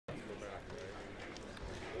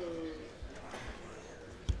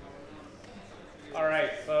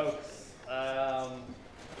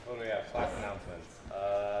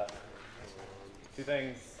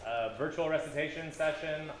virtual recitation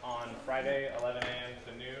session on Friday, 11 a.m.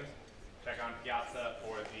 to noon. Check on Piazza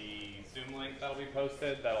for the Zoom link that'll be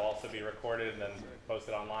posted. That'll also be recorded and then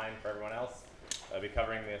posted online for everyone else. I'll be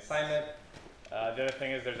covering the assignment. The other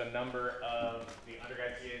thing is there's a number of the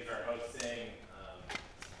undergrad TAs are hosting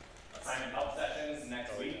assignment help sessions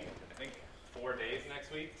next week. I think 4 days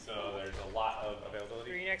next week, so there's a lot of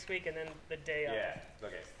availability. 3 next week and then the day of. Yeah,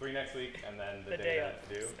 okay, so 3 next week and then the day that it's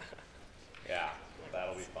due. Yeah,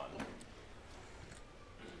 that'll be fun.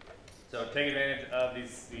 So take advantage of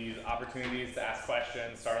these opportunities to ask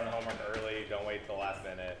questions, start on the homework early, don't wait till the last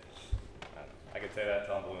minute. I could say that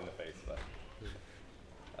till I'm blue in the face, but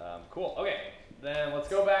cool. Okay, then let's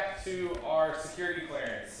go back to our security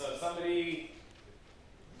clearance. So somebody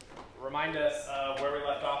remind us of where we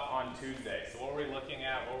left off on Tuesday. So what were we looking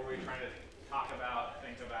at? What were we trying to talk about,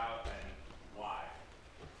 think about, and why?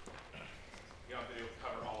 You don't have to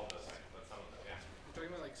cover all of those things, but some of them, yeah. You're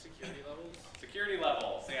talking about like security levels? Security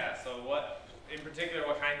levels, yeah. So what, in particular,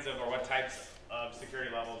 what kinds of, or what types of security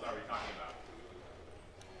levels are we talking about?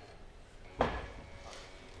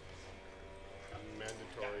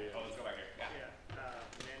 Mandatory. Yeah. Oh, let's go back here. Yeah,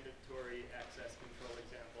 mandatory access control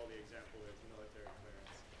example. The example is military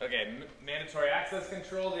clearance. Okay, mandatory access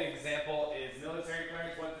control. The example is military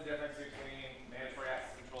clearance. What's the difference between mandatory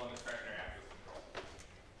access control and discretionary access control?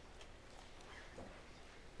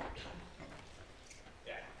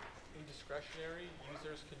 Yeah. In discretionary,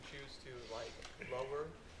 users can choose to like lower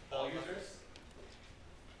All users?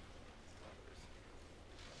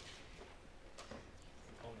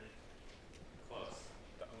 Owner. Close.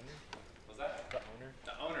 The owner? Was that? The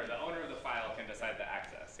owner? The owner of the file can decide the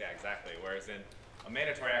access. Yeah, exactly. Whereas in a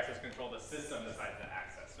mandatory access control, the system decides the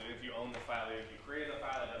access. So if you own the file, if you created the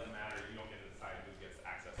file, it doesn't matter. You don't get to decide who gets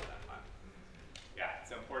access to that file. Yeah,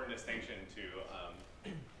 it's an important distinction to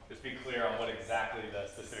just be clear on what exactly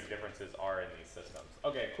the specific differences are in these systems.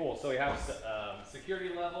 Okay, cool. So we have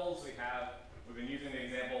security levels. We've been using the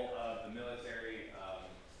example of the military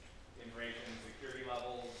information security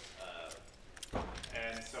levels.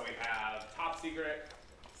 And so we have top secret,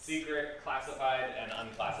 secret, classified, and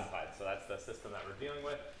unclassified. So that's the system that we're dealing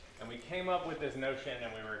with. And we came up with this notion,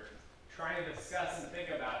 and we were trying to discuss and think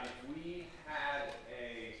about if we had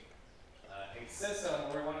a system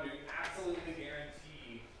where we wanted to absolutely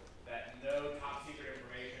guarantee that no top secret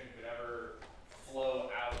information could ever flow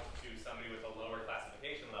out to somebody with a lower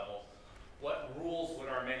classification level, what rules would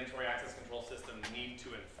our mandatory access control system need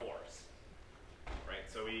to enforce? Right,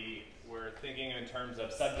 so we were thinking in terms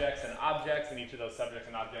of subjects and objects, and each of those subjects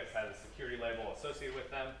and objects has a security label associated with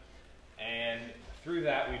them. And through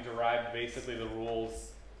that, we derived basically the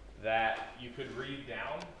rules that you could read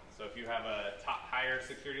down. So if you have a higher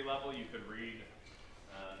security level, you could read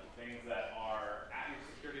things that are at your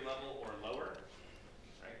security level or lower.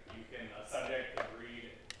 Right, a subject can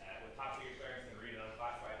read with top secret clearance can read an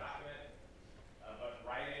unclassified document, but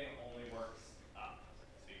writing only works up.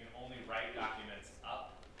 So you can only write documents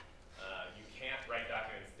up. You can't write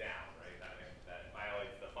documents down, right? That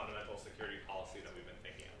violates the fundamental security policy that we've been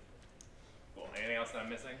thinking of. Cool. Anything else that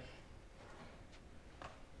I'm missing?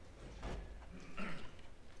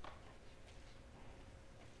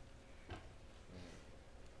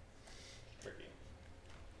 Tricky.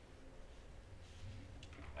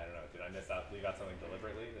 I don't know. Did I leave out something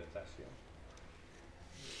deliberately to test you?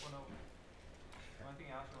 Well, no. One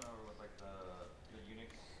thing I also went over was like the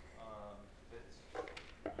Unix bits.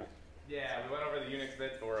 Yeah, we went over the Unix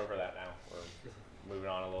bits, but we're over that now. We're moving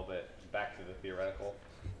on a little bit back to the theoretical.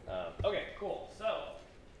 Okay, cool. So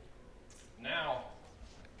now,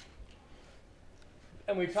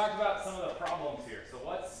 and we've talked about some of the problems here. So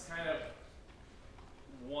what's kind of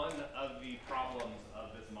one of the problems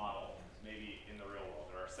of this model, maybe in the real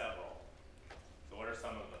world? There are several. So what are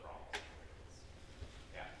some of the problems?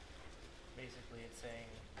 Yeah. Basically, it's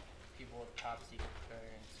saying people with top secret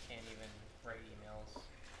clearance can't even write emails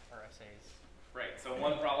or essays. Right. So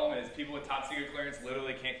one problem is people with top secret clearance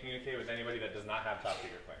literally can't communicate with anybody that does not have top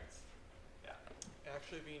secret clearance. Yeah.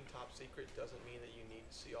 Actually being top secret doesn't mean that you need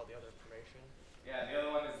to see all the other information. Yeah, the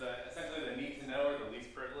other one is essentially the need to know or the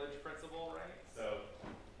least privilege principle, right? So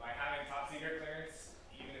by having top secret clearance,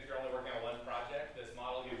 even if you're only working on one project, this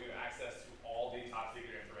model gives you access to all the top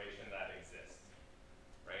secret information that exists,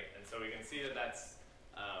 right? And so we can see that that's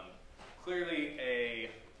clearly a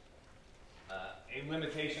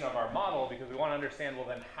limitation of our model, because we want to understand, well,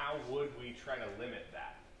 then how would we try to limit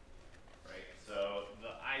that, right? So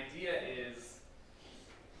the idea is,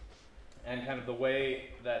 and kind of the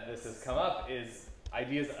way that this has come up is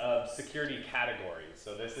ideas of security categories.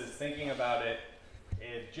 So this is thinking about it,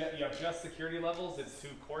 you have just security levels, it's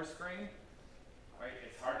too coarse grained, right?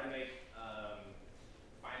 It's hard to make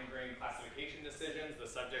fine-grained classification decisions. The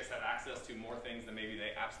subjects have access to more things than maybe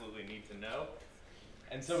they absolutely need to know.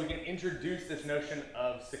 And so we can introduce this notion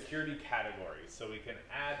of security categories. So we can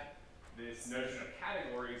add this notion of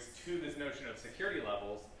categories to this notion of security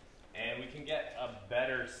levels, and we can get a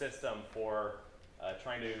better system for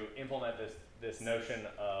trying to implement this notion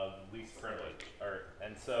of least privilege.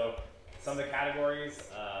 And so some of the categories,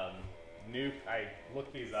 nuke, I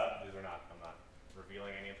looked these up. These are not, I'm not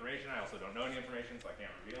revealing any information. I also don't know any information, so I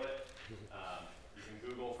can't reveal it. You can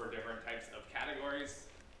Google for different types of categories.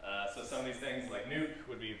 So some of these things like nuke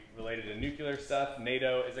would be related to nuclear stuff.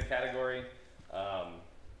 NATO is a category.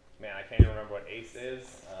 Man, I can't even remember what ACE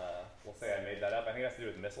is. We'll say I made that up. I think it has to do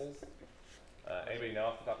with missiles. Anybody know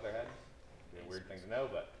off the top of their head? It'd be a weird thing to know,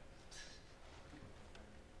 but.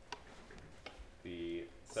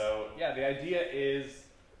 So yeah, the idea is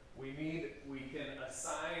we can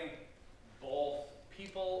assign both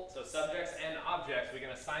people, so subjects and objects, we can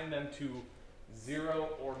assign them to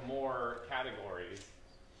 0 or more categories,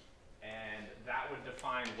 and that would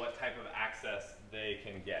define what type of access they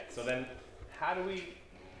can get. So then how do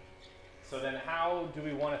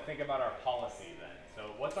we want to think about our policy then?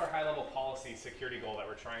 So what's our high-level policy security goal that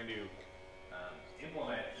we're trying to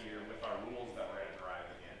implement here with our rules that we're going to derive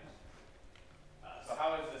at the end? So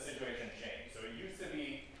how has the situation changed? So it used to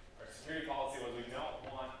be, our security policy was we don't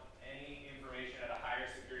want any information at a higher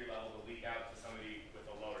security level to leak out to somebody with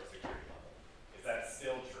a lower security level. Is that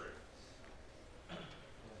still true?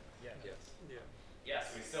 Yeah. Yes. Yeah.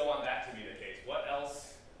 Yes, we still want that to be the case. What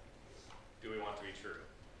else do we want to be true?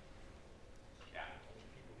 Yeah.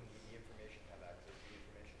 People who need the information have access to the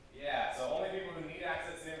information. Yeah, so only people who need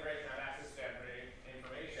access to the information have access to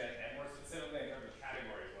information, and more specifically in terms of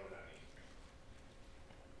categories, what does that mean?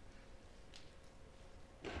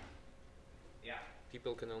 Yeah.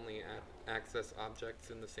 People can only access objects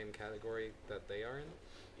in the same category that they are in?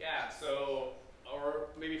 Yeah, so, or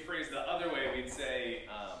maybe phrased the other way, we'd say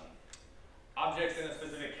objects in a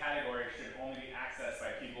specific category should only be accessed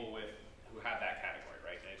by people who have that category,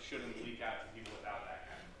 right? And it shouldn't leak out to people without that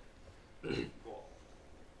category. Cool.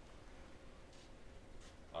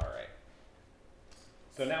 All right.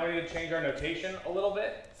 So now we need to change our notation a little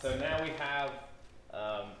bit. So now we have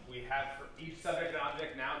for each subject and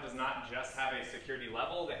object now does not just have a security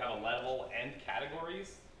level, they have a level and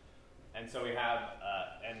categories. And so we have,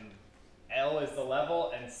 and L is the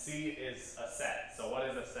level and C is a set. So what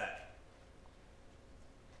is a set?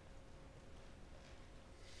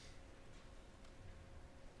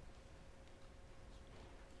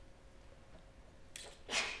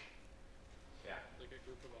 Yeah. Like a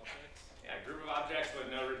group of objects? Yeah, a group of objects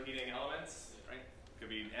with no repeating elements, right? Could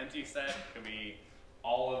be an empty set, could be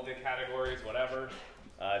all of the categories, whatever.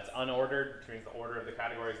 It's unordered, which means the order of the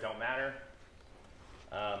categories don't matter.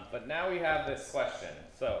 But now we have this question.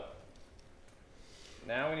 So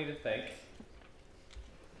now we need to think.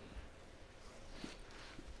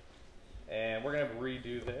 And we're going to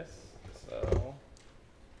redo this. So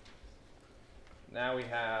now we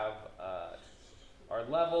have our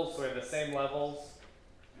levels. So we have the same levels.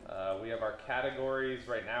 We have our categories.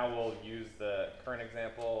 Right now we'll use the current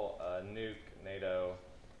example, nuke, NATO.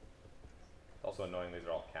 It's also annoying these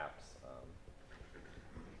are all caps.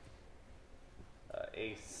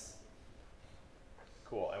 ACE.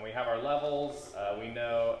 Cool, and we have our levels. We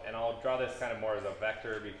know, and I'll draw this kind of more as a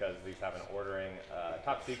vector because these have an ordering.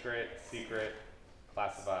 Top secret, secret,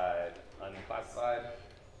 classified, unclassified.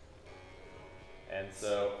 And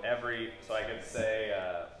so so I could say,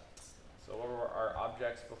 so what were our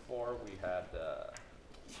objects before? We had,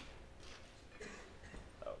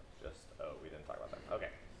 we didn't talk about that. Okay.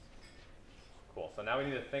 Cool, so now we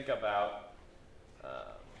need to think about,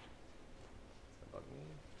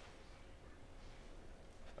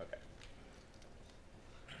 okay.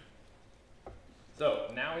 So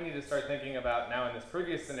now we need to start thinking about, now in this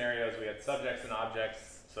previous scenarios we had subjects and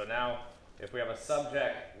objects. So now if we have a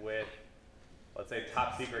subject with, let's say,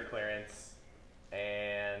 top secret clearance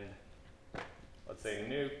and let's say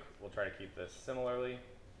nuke, we'll try to keep this similarly.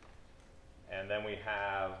 And then we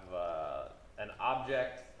have an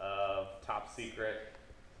object of top secret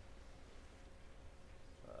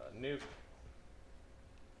nuke.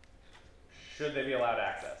 Should they be allowed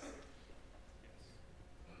access?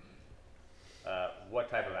 What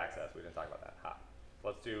type of access? We didn't talk about that.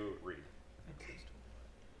 Let's do read.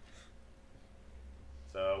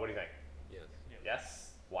 So what do you think? Yes.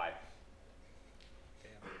 Yes? Why? They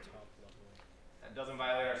have the top level. That doesn't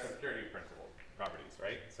violate our security principle properties,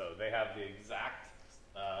 right? So they have the exact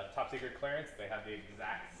top secret clearance. They have the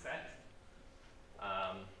exact set.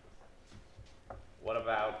 What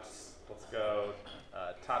about, let's go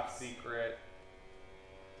top secret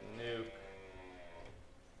nuke,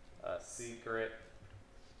 secret,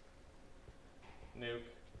 nuke.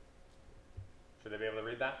 Should they be able to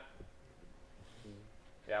read that?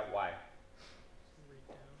 Yeah, why? Read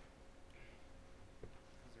down.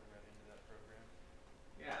 Because they're read into that program.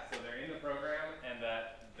 Yeah, so they're in the program and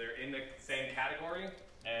that they're in the same category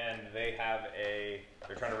and they have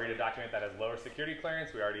they're trying to read a document that has lower security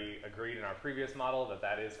clearance. We already agreed in our previous model that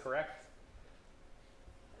that is correct.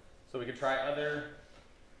 So we could try other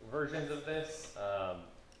versions of this.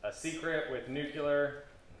 A secret with nuclear,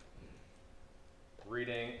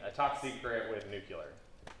 reading a top secret with nuclear.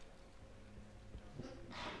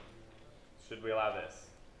 Should we allow this?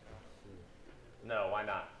 No, why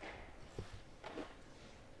not?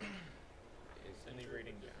 Only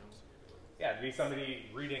reading down. Yeah, it'd be somebody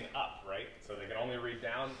reading up, right? So they can only read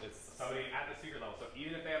down. It's somebody at the secret level. So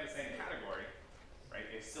even if they have the same category, right,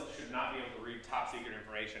 they still should not be able to read top secret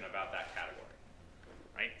information about that category,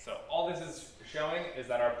 right? So all this is showing is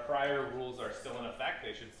that our prior rules are still in effect.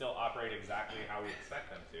 They should still operate exactly how we expect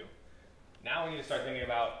them to. Now we need to start thinking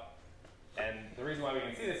about, and the reason why we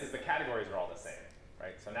can see this is the categories are all the same,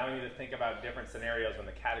 right? So now we need to think about different scenarios when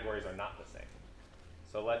the categories are not the same.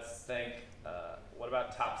 So let's think, what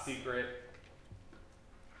about top secret,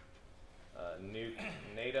 nuke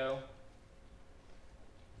NATO,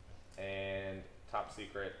 and top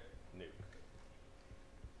secret nuke?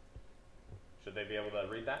 Should they be able to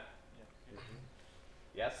read that? Yeah.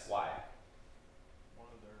 Yes, why? One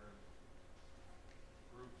of their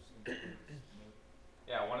groups includes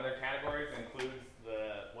Yeah, one of their categories includes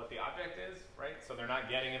what the object is, right? So they're not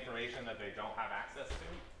getting information that they don't have access to.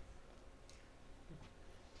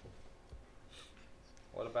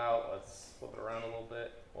 What about, let's flip it around a little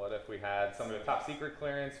bit. What if we had somebody with top secret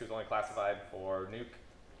clearance who's only classified for nuke,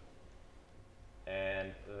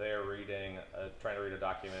 and they're reading, trying to read a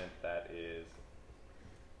document that is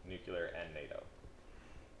nuclear and NATO?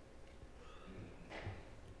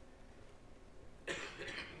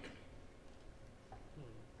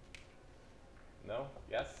 No?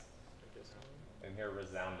 Yes? I guess so. In here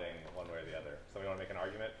resounding one way or the other. Somebody want to make an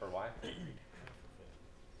argument for why?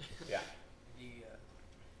 Yeah.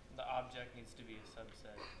 The object needs to be a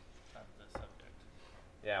subset of the subject.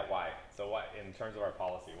 Yeah, why? So what, in terms of our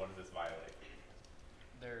policy, what does this violate?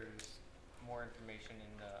 There's more information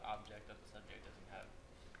in the object that the subject doesn't have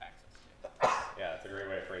access to. Yeah, that's a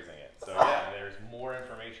great way of phrasing it. So yeah, there's more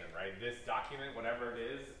information, right? This document, whatever it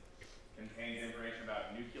is, contains information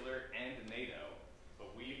about nuclear and NATO,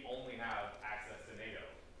 but we only have access to NATO.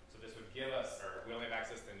 So this would give us, or we only have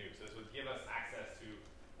access to nuke, so this would give us access to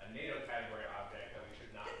a NATO category object that we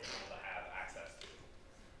should not be able to have access to.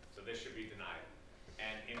 So this should be denied.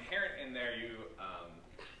 And inherent in there,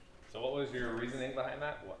 so what was your reasoning behind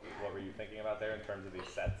that? What were you thinking about there in terms of these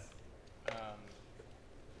sets?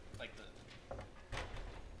 Like the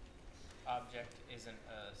object isn't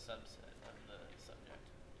a subset of the subject.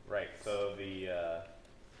 Right, so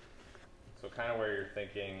so kind of where you're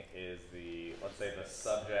thinking is let's say the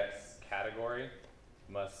subject's category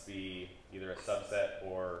must be either a subset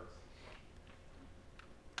or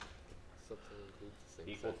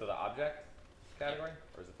equal to the object category,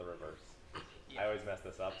 or is it the reverse? Yeah. I always mess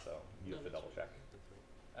this up, so you have to double check.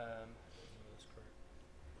 That's correct.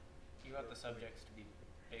 You want the subjects to be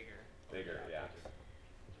bigger. Bigger, yeah.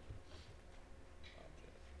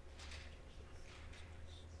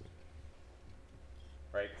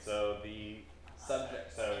 Right, so the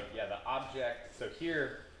subject, so yeah, the object, so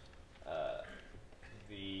here,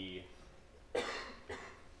 the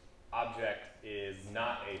object is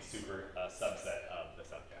not a subset of the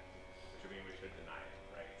subject, which would mean we should deny it,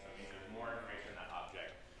 right? So it means there's more information in that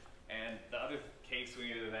object. And the other case we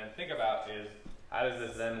need to then think about is, how does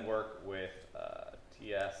this then work with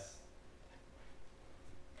TS?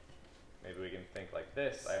 Maybe we can think like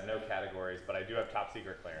this. I have no categories, but I do have top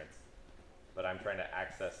secret clearance. But I'm trying to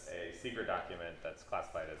access a secret document that's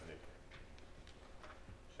classified as nuke.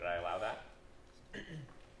 Should I allow that?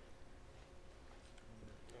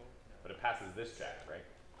 But it passes this check, right?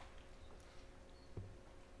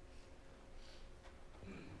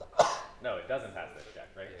 No, it doesn't pass this check,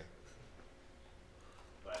 right?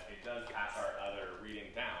 But it does pass our other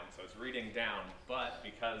reading down. So it's reading down, but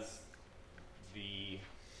because the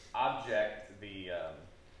object,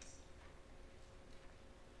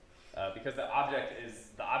 because the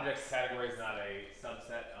object's category is not a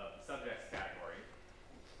subset of the subject's category,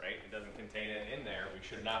 right? It doesn't contain it in there. We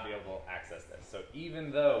should not be able to access this. So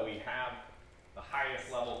even though we have the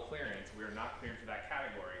highest level clearance, we are not cleared for that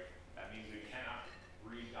category. That means we cannot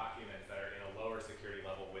read documents that are in a lower security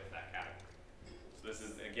level with that category. So this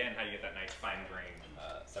is, again, how you get that nice fine-grained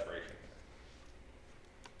separation.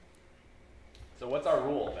 So what's our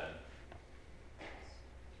rule then?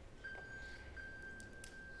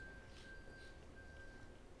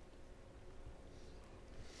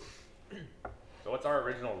 So what's our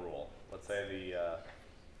original rule? Let's say the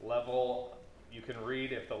level, you can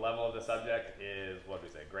read if the level of the subject is, what do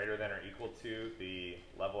we say, greater than or equal to the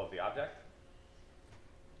level of the object?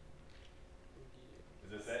 Is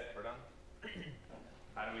this it? We're done?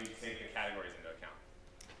 How do we take the categories into account?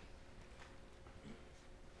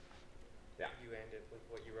 Yeah. You end it with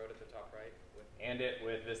what you wrote at the top right. And it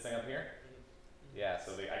with this thing up here? Yeah,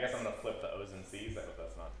 so I guess I'm going to flip the O's and C's. I hope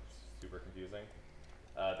that's not super confusing.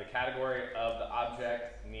 The category of the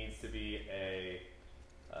object needs to be a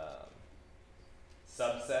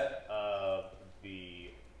subset of the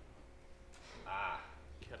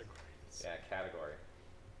Categories. yeah, category.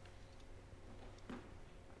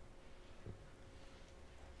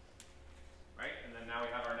 Right, and then now we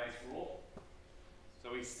have our nice rule.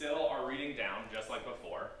 So we still are reading down just like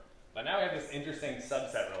before, but now we have this interesting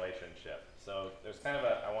subset relationship. So there's kind of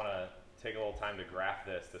I want to take a little time to graph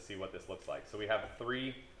this to see what this looks like. So we have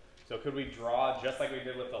 3. So could we draw, just like we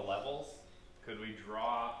did with the levels, could we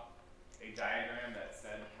draw a diagram that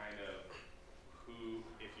said kind of who,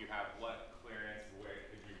 if you have what clearance, where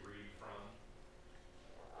could you read from?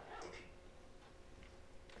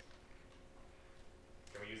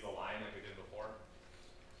 Can we use the line like we did before?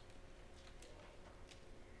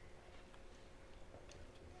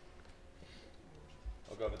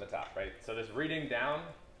 We'll go to the top, right? So this reading down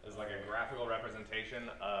is like a graphical representation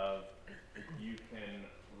of you can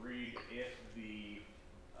read if the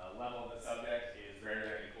level of the subject is greater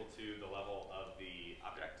than or equal to the level of the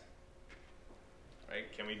object.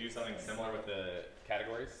 Right? Can we do something similar with the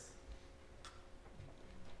categories?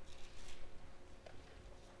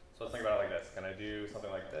 So let's think about it like this. Can I do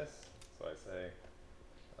something like this? So I say,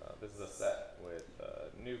 this is a set with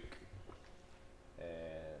nuke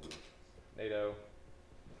and NATO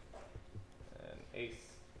and ace.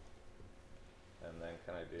 And then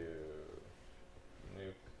can I do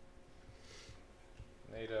nuke,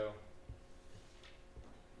 NATO,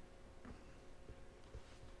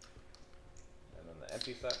 and then the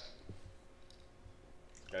empty set?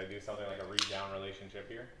 Gotta do something like a read down relationship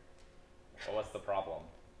here. Well, what's the problem?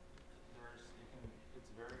 It's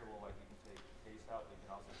variable, like you can take case out, but you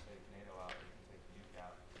can also take NATO out, or you can take nuke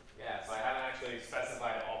out. Yeah, so I haven't actually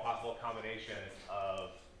specified all possible combinations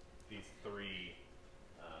of these three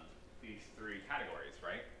categories,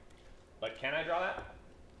 right? But can I draw that?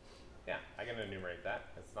 Yeah, I can enumerate that.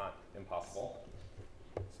 It's not impossible.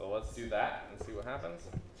 So let's do that and see what happens.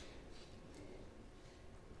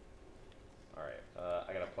 All right,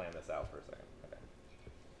 I gotta plan this out for a second. Okay.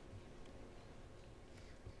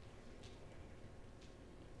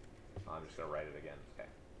 I'm just gonna write it again. Okay.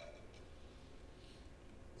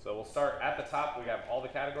 So we'll start at the top. We have all the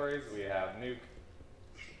categories. We have nuke,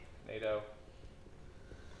 NATO,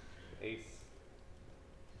 ace,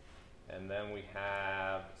 and then we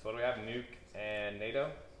have, so what do we have? Nuke and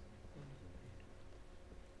NATO.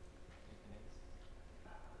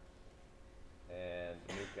 And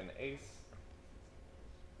nuke and ace.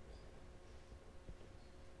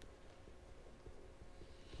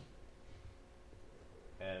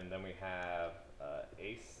 And then we have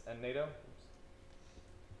ace and NATO.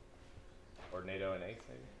 Or NATO and ace,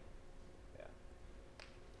 maybe? Yeah.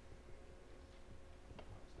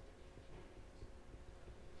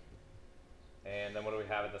 And then what do we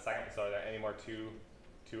have at the second? So are there any more two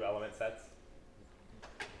element sets?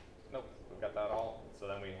 Nope, we've got that all. So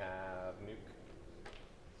then we have nuke.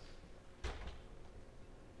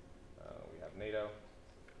 We have NATO.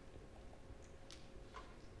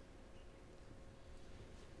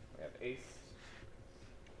 We have ace.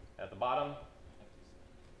 At the bottom,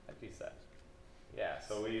 empty set. Yeah,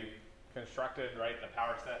 so we've constructed, right, the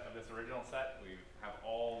power set of this original set. We have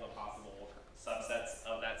all the possible subsets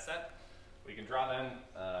of that set. We can draw them.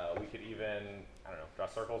 We could even, I don't know, draw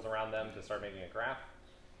circles around them to start making a graph.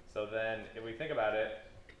 So then if we think about it,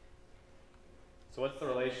 so what's the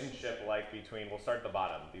relationship like between, we'll start at the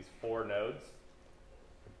bottom, these 4 nodes.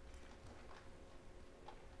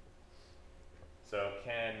 So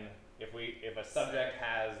if a subject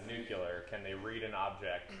has nuclear, can they read an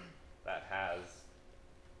object that has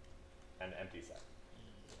an empty set?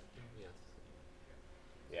 Yes.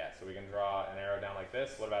 Yeah, so we can draw an arrow down like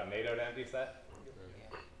this. What about NATO to empty set?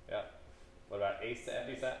 Yeah. Yeah. What about ace to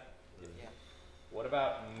empty set? Yeah. What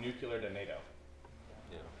about nuclear to NATO?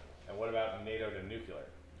 Yeah. And what about NATO to nuclear?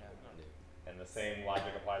 No. And the same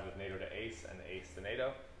logic applies with NATO to ace and ace to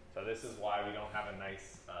NATO. So this is why we don't have a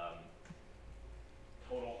nice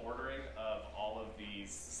total ordering of all of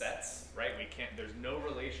these sets, right? We can't, there's no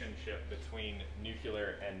relationship between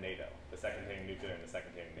nuclear and NATO, the set containing nuclear and the set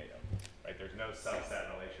containing NATO, right? There's no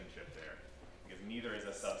subset relationship there because neither is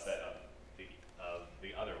a subset of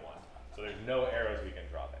the other one. So there's no arrows we can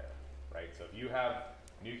draw there, right? So if you have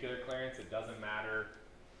nuclear clearance, it doesn't matter.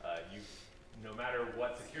 No matter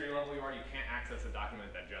what security level you are, you can't access a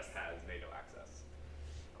document that just has NATO access.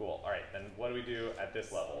 Cool. All right, then what do we do at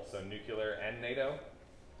this level? So nuclear and NATO.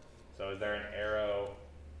 So is there an arrow?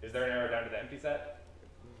 Is there an arrow down to the empty set?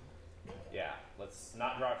 Yeah. Let's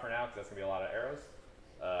not draw it for now because that's gonna be a lot of arrows.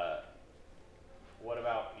 What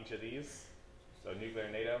about each of these? So nuclear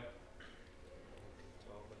and NATO.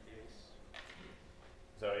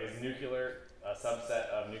 So is nuclear a subset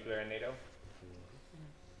of nuclear and NATO?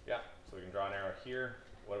 Yeah. So we can draw an arrow here.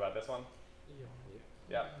 What about this one?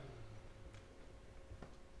 Yeah.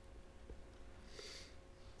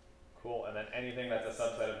 Cool, and then anything that's a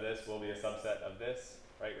subset of this will be a subset of this,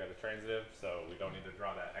 right? We have the transitive, so we don't need to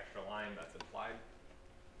draw that extra line that's implied.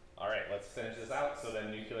 All right, let's finish this out. So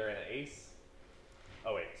then nuclear and ACE.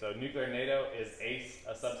 Oh wait, so nuclear and NATO, is ACE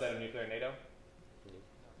a subset of nuclear and NATO?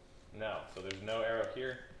 No, so there's no arrow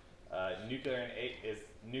here. Nuclear and is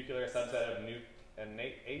nuclear a subset of nuke and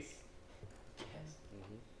ACE? Yes.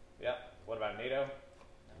 Yep. What about NATO?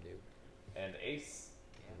 No. And ACE?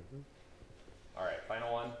 Yeah. All right,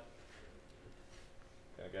 final one.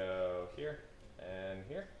 Gonna go here and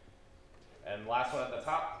here. And last one at the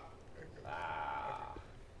top. Ah.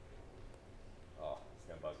 Oh, it's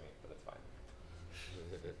gonna bug me, but it's fine.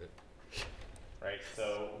 Right,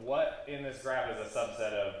 so what in this graph is a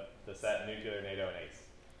subset of the set nuclear, NATO, and ACE?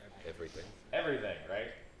 Everything. Everything,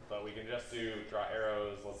 right? But we can just draw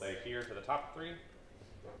arrows, let's say here to the top three.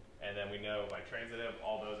 And then we know by transitive,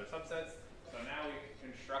 all those are subsets. So now we've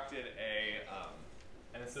constructed a,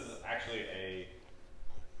 and this is actually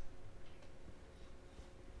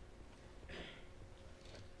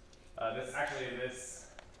this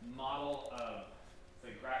model of,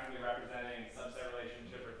 say, graphically representing subset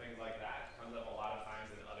relationship or things like that comes up a lot of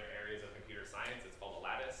times in other areas of computer science. It's called a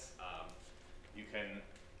lattice. You can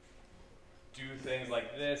do things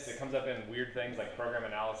like this. It comes up in weird things like program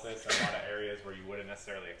analysis and a lot of areas where you wouldn't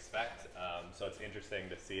necessarily expect. So it's interesting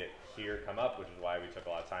to see it here come up, which is why we took a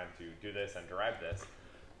lot of time to do this and derive this.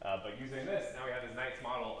 But using this, now we have this nice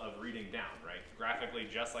model of reading down, right? Graphically,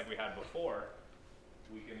 just like we had before,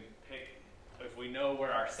 we can pick, if we know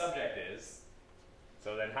where our subject is,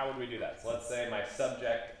 so then how would we do that? So let's say my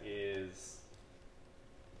subject is,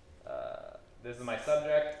 this is my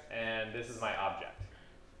subject and this is my object.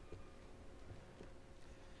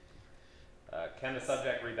 Can the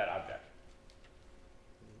subject read that object?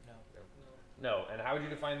 No. No, and how would you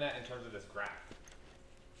define that in terms of this graph?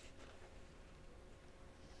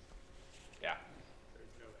 Yeah.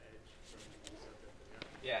 There's no edge from the subject to the object.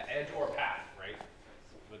 Yeah, edge or path, right?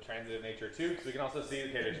 The transitive nature too, because we can also see,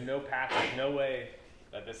 okay, there's no path, there's no way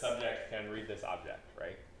that the subject can read this object,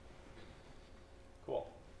 right? Cool.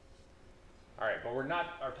 All right, but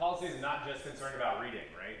our policy is not just concerned about reading,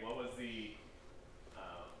 right?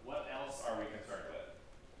 What else are we concerned with?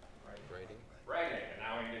 Writing. Writing, and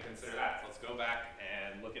now we need to consider that. So let's go back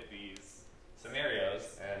and look at these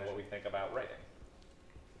scenarios and what we think about writing.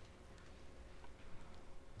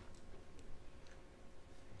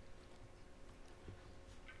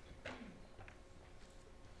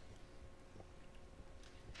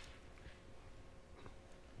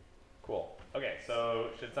 Cool. Okay, so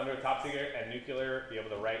should somebody with top secret and nuclear be able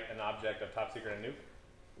to write an object of top secret and nuke?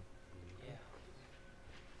 Yeah.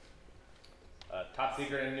 Top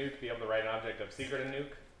secret and nuke be able to write an object of secret and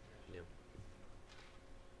nuke? Yep.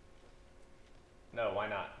 No, why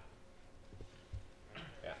not?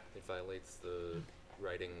 Yeah. It violates the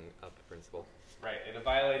writing up principle. Right, it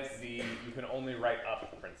violates the you can only write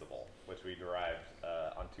up principle, which we derived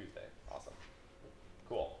on Tuesday. Awesome.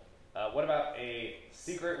 Cool. What about a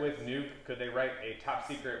secret with nuke? Could they write a top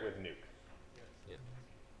secret with nuke? Yeah.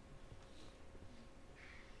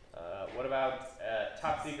 What about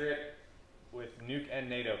top secret with nuke and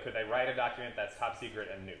NATO? Could they write a document that's top secret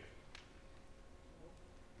and nuke?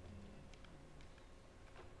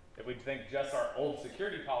 If we think just our old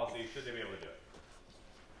security policy, should they be able to do it?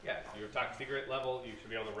 Yes, your top secret level, you should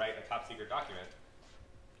be able to write a top secret document.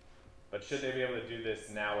 But should they be able to do this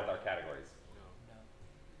now with our categories?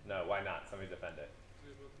 No. No, why not? Somebody defend it. They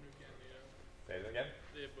have both nuke and NATO. Say it again?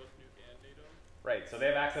 They have both nuke and NATO. Right, so they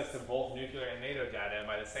have access to both nuclear and NATO data, and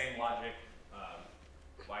by the same logic,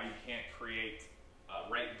 why you can't create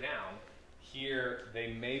write down, here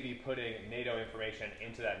they may be putting NATO information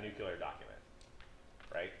into that nuclear document.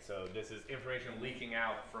 right? So this is information leaking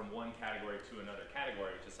out from one category to another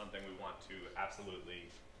category, which is something we want to absolutely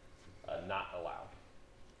not allow.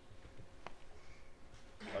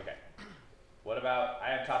 Okay. What about,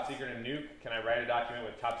 I have top secret and nuke. Can I write a document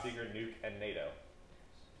with top secret, nuke, and NATO?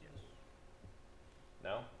 Yes.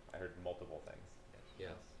 No? I heard multiple things.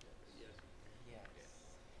 Yes. Yes. Yes.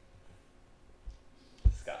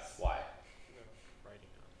 Discuss. Why? No.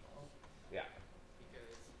 Writing on. Yeah.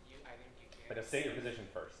 Because I think you can. But state your position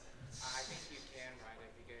first. I think you can write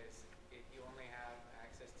it because if you only have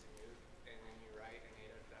access to nuke and then you write a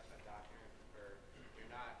document for,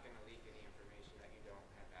 you're not going to leak any information that you don't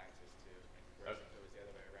have access to. Whereas if it was the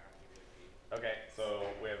other way around, you would be. Okay, so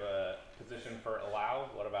we have a position for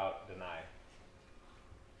allow. What about deny?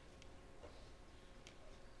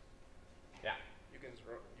 Yeah. You can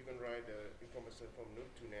write the information from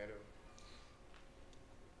nuke to NATO.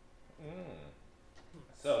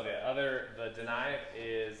 So the deny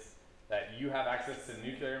is that you have access to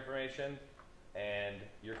nuclear information and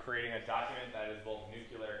you're creating a document that is both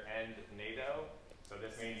nuclear and NATO. So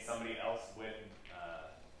this means somebody else with,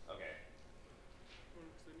 okay. Well,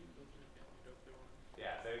 'cause they need both nuke and NATO if they want.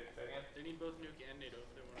 Yeah, say it again? They need both nuke and NATO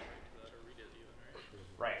if they want to write to that or read it even, right?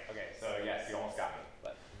 Right, okay, so yes, you almost got me,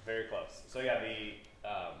 but very close. So yeah,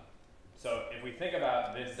 so if we think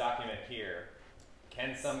about this document here,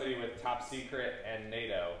 can somebody with top secret and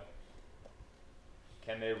NATO,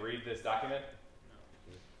 can they read this document?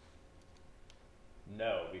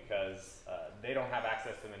 No, because they don't have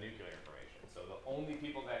access to the nuclear information. So the only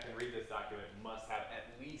people that can read this document must have at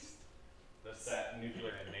least the set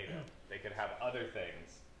nuclear and NATO. They could have other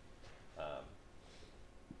things,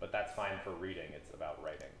 but that's fine for reading. It's about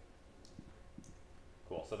writing.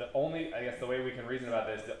 Cool. So I guess the way we can reason about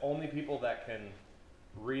this, the only people that can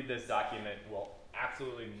read this document will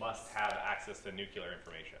absolutely must have access to nuclear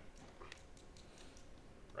information.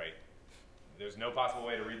 Right? There's no possible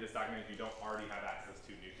way to read this document if you don't already have access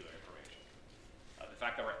to nuclear information. The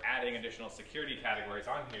fact that we're adding additional security categories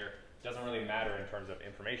on here doesn't really matter in terms of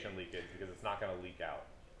information leakage because it's not going to leak out.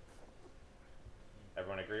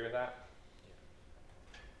 Everyone agree with that?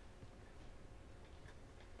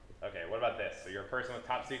 Okay, what about this? So you're a person with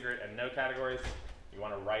top secret and no categories. You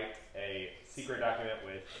want to write a secret document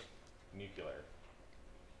with nuclear.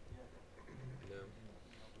 No.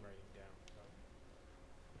 I'm writing down.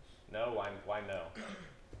 No? Why no?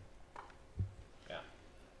 Yeah.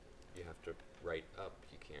 You have to write up.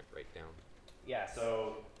 You can't write down. Yeah,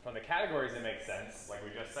 so from the categories it makes sense. Like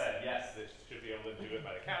we just said, yes, this should be able to do it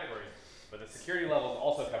by the categories, but the security levels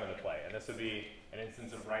also come into play. And this would be an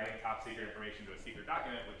instance of writing top secret information to a secret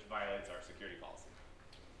document, which violates our security policy.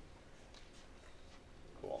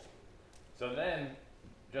 Cool. So then,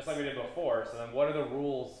 just like we did before, so then what are the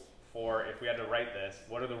rules for, if we had to write this,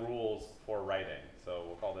 what are the rules for writing? So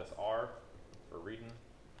we'll call this R for reading.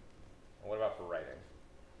 And what about for writing?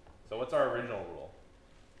 So what's our original rule?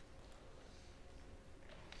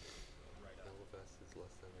 L of S is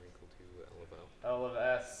less than or equal to L of O. L of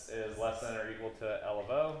S is less than or equal to L of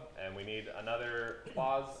O, and we need another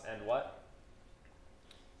clause, and what?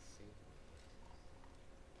 C.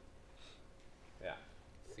 Yeah.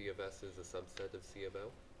 C of S is a subset of C of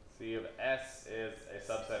O. C of S is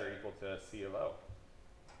a subset or equal to C of O.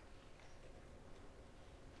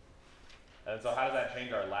 And so how does that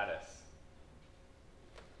change our lattice?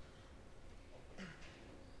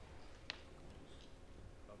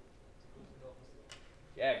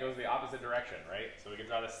 Yeah, it goes the opposite direction, right? So we could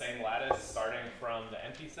draw the same lattice starting from the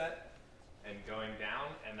empty set and going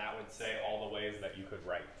down, and that would say all the ways that you could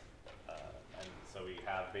write. And so we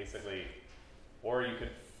have basically, or you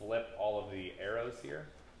could flip all of the arrows here.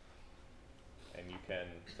 And you can,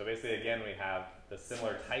 so basically again we have the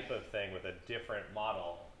similar type of thing with a different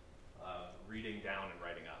model of reading down and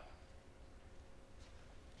writing up.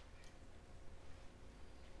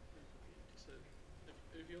 So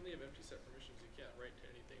if you only have empty set permissions, you can't write to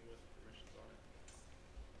anything with permissions on it.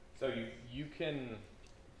 So you can,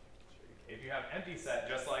 if you have empty set,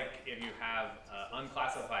 just like if you have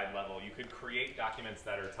unclassified level, you could create documents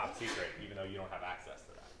that are top secret even though you don't have access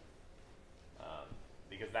to that.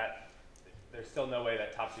 Because there's still no way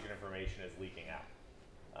that top secret information is leaking out.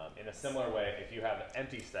 In a similar way, if you have an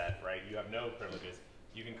empty set, right, you have no privileges,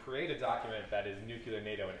 you can create a document that is nuclear,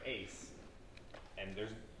 NATO, and ACE, and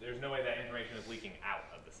there's no way that information is leaking out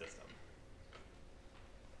of the system.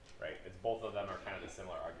 Right? It's both of them are kind of a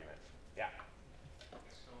similar argument. Yeah.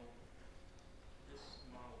 So this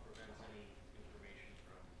model prevents any information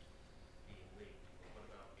from being leaked, but what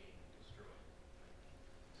about being destroyed?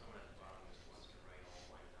 Someone at the bottom just wants to write all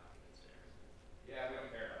blank documents and everything. Yeah, we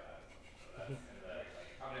don't care about that. So that's in the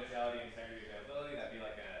like, confidentiality, integrity, availability. That'd be like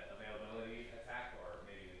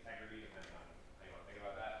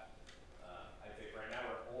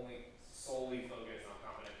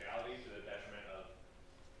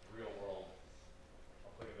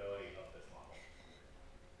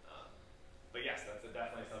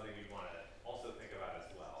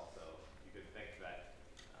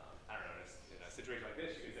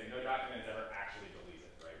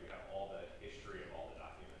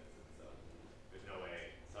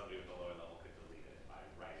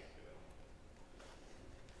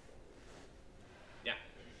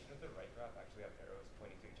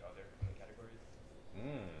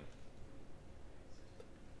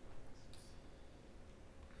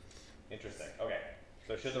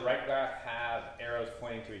So should the right graph have arrows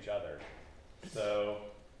pointing to each other? So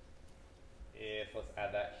let's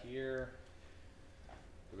add that here.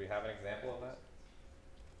 Do we have an example of that?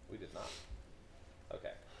 We did not.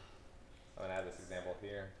 Okay. I'm going to add this example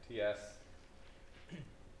here. TS.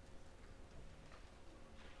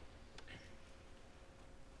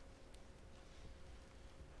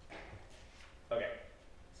 Okay.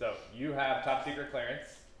 So you have top secret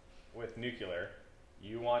clearance with nuclear.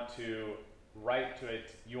 You want to write to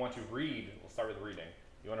it, you want to read, we'll start with reading.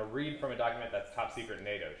 You want to read from a document that's top secret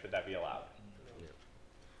NATO. Should that be allowed?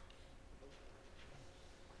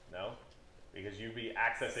 No? Because you'd be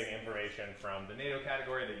accessing information from the NATO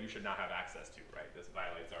category that you should not have access to, right? This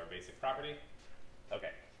violates our basic property.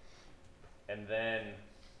 Okay. And then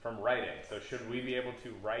from writing, so should we be able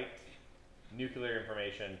to write nuclear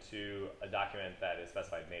information to a document that is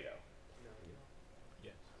specified NATO?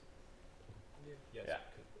 Yes. Yeah. Yes. Yeah.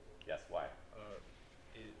 Yes, why?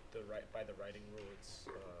 By the writing rule, it's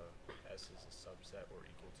S is a subset or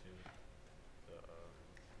equal to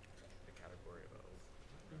the category of O.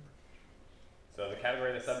 So the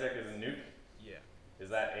category of the subject is a nuke? Yeah. Is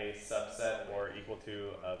that a subset or equal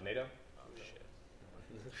to of NATO? Oh shit.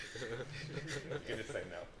 You can just say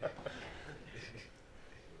no.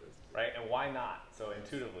 Right? And why not? So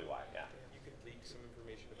intuitively, why? Yeah. You could leak some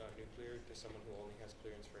information about nuclear to someone who only has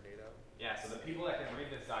clearance for NATO. Yeah, so the people that can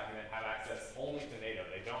read this document have access only to NATO.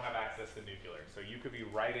 They don't have access to nuclear. So you could be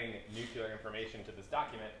writing nuclear information to this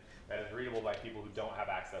document that is readable by people who don't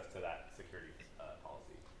have access to that security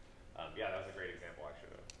policy. Yeah, that was a great example. I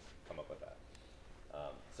should have come up with that.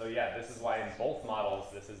 So yeah, this is why in both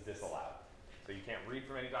models this is disallowed. So you can't read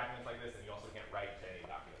from any documents like this, and you also can't write to any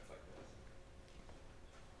documents like this.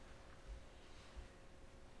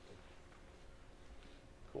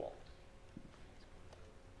 Cool.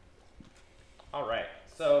 All right.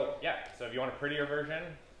 So yeah. So if you want a prettier version,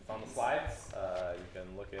 it's on the slides. You can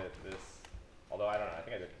look at this. Although I don't know. I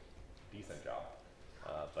think I did a decent job.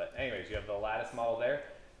 But anyways, you have the lattice model there,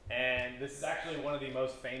 and this is actually one of the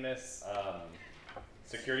most famous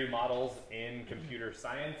security models in computer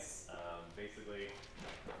science. Basically,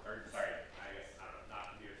 or sorry, I guess I don't know,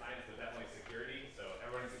 not computer science, but definitely security. So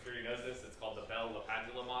everyone in security knows this. It's called the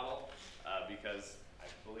Bell-LaPadula model because I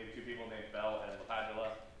believe two people named Bell and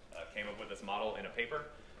LaPadula came up with this model in a paper.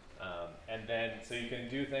 And then, so you can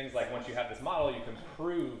do things like once you have this model, you can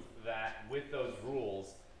prove that with those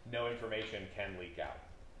rules, no information can leak out.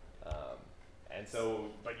 And so,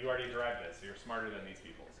 but you already derived this, so you're smarter than these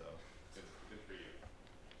people, so good for you.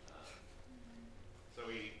 So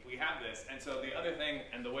we have this, and so the other thing,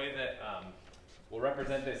 and the way that we'll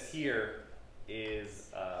represent this here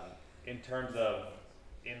is in terms of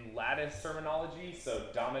in lattice terminology. So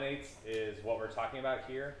dominates is what we're talking about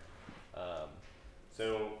here.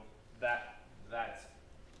 So that's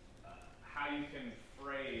how you can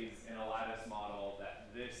phrase in a lattice model that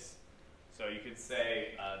this. So you could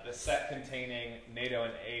say the set containing NATO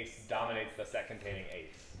and ACE dominates the set containing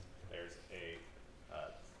ACE. There's a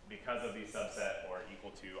because of the subset or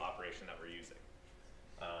equal to operation that we're using.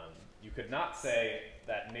 You could not say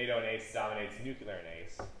that NATO and ACE dominates nuclear and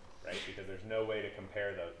ACE, right? Because there's no way to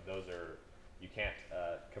compare those. You can't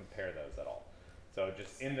compare those at all. So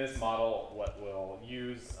just in this model, what we'll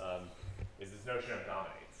use is this notion of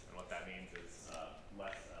dominates, and what that means is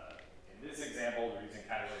less. In this example, we're using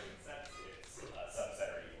categories and sets. It's subset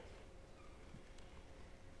or equal.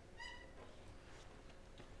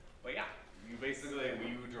 But yeah,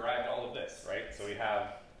 we derived all of this, right? So we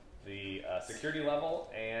have the security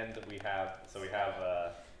level, and we have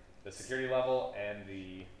the security level and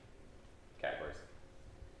the categories.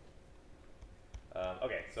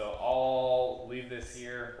 Okay, so I'll leave this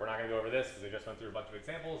here. We're not going to go over this because we just went through a bunch of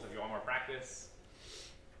examples. If you want more practice,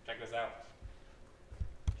 check this out.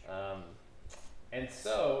 And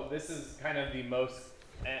so this is kind of the most,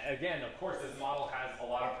 again, of course, this model has a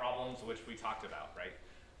lot of problems which we talked about, right?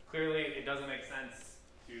 Clearly, it doesn't make sense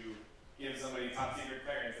to give somebody top secret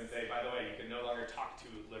clearance and say, by the way, you can no longer talk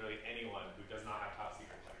to literally anyone who does not have top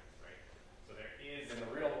secret clearance, right? So there is, in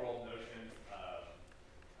the real world, notions of,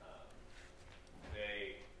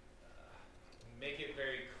 they make it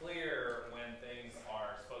very clear when things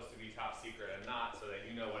are supposed to be top secret and not, so that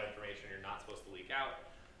you know what information you're not supposed to leak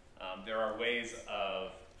out. There are ways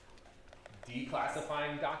of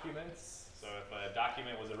declassifying documents. So if a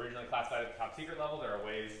document was originally classified at the top secret level, there are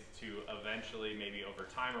ways to eventually, maybe over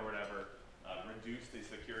time or whatever, reduce the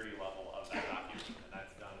security level of that document. And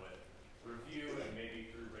that's done with review and maybe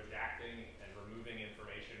through redacting and removing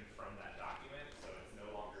information from that document. So it's no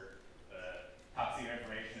longer, the top secret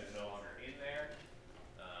information is no longer in there.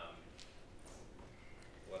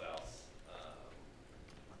 What else?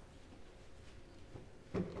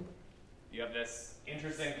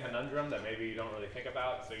 interesting conundrum that maybe you don't really think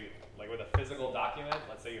about. So, like with a physical document,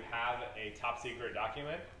 let's say you have a top secret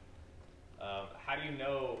document. How do you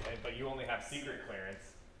know, but you only have secret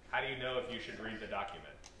clearance, how do you know if you should read the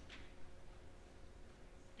document?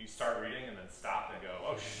 Do you start reading and then stop and go,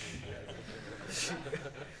 oh shit.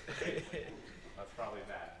 That's probably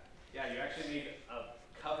bad. Yeah, you actually need a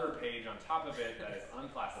cover page on top of it that is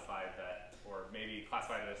unclassified, or maybe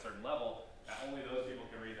classified at a certain level, that only those people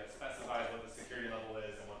can read, that specifies what the security level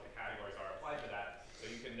is and what the categories are applied to that, so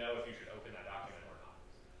you can know if you should open that document or not.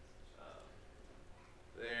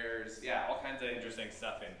 There's, yeah, all kinds of interesting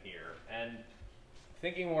stuff in here. And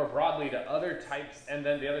thinking more broadly to other types, and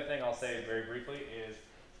then the other thing I'll say very briefly is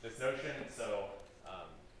this notion, so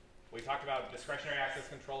we talked about discretionary access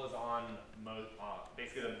control is on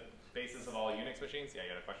basically the basis of all Unix machines. Yeah,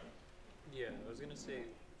 you had a question? Yeah, I was gonna say,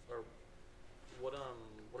 what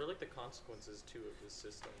are like the consequences too of this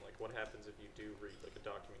system? Like, what happens if you do read like a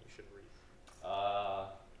document you shouldn't read? I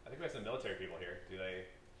think we have some military people here. Do they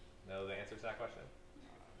know the answer to that question?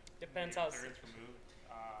 Depends how. Clearance removed.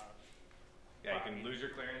 Yeah, you can lose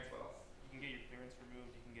your clearance. What else? You can get your clearance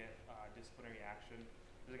removed. You can get disciplinary action.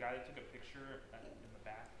 There's a guy that took a picture in the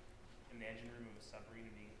back in the engine room of a submarine,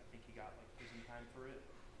 and I think he got like prison time for it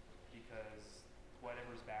because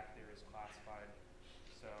whatever's back there is classified.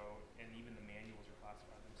 So, and even the manuals are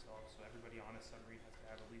classified themselves. So everybody on a submarine has to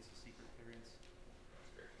have at least a secret clearance.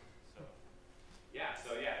 That's great.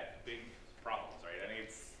 So yeah, big problems, right? I think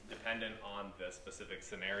it's dependent on the specific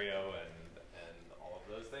scenario and all of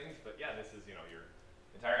those things. But yeah, this is, your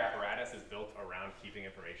entire apparatus is built around keeping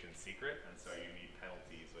information secret, and so you need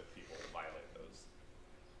penalties if people violate those.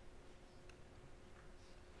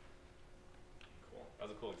 Cool.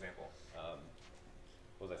 That was a cool example.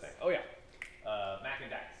 What was I saying? Oh yeah. Mac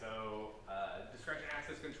and DAC. So discretionary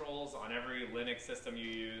access controls on every Linux system you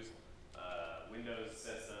use, Windows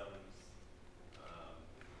systems.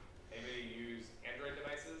 Anybody use Android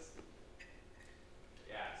devices?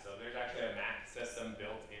 Yeah, so there's actually a Mac system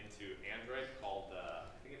built into Android called, I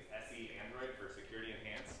think it's SE Android for Security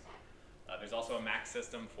Enhanced. There's also a Mac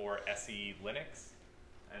system for SE Linux.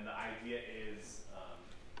 And the idea is,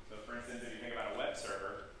 so for instance, if you think about a web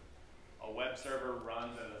server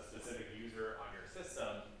runs as a specific user on your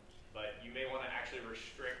system, but you may want to actually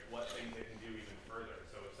restrict what things it can do even further.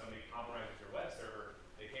 So if somebody compromises your web server,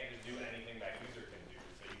 they can't just do anything that user can do.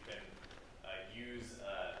 So you can use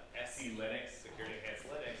SE Linux, Security Enhanced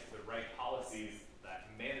Linux, to write policies that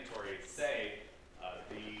mandatory say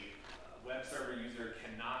the web server user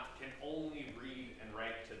can only read and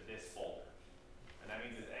write to this folder. And that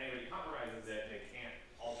means if anybody compromises it, they can't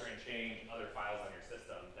alter and change other files on your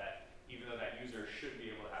system that even though that user should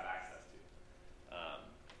be able to have access to.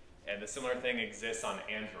 And the similar thing exists on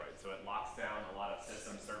Android. So it locks down a lot of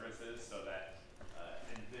system services so that,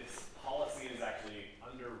 and this policy is actually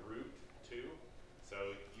under root too.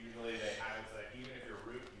 So usually they have it so that even if you're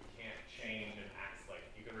root, you can't change and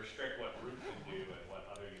you can restrict what root can do and what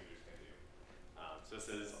other users can do. So this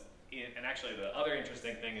is, and actually the other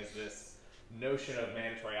interesting thing is this notion of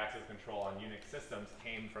mandatory access control on Unix systems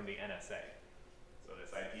came from the NSA. So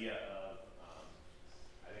this idea of,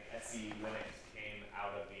 I think SE Linux came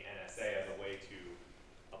out of the NSA as a way to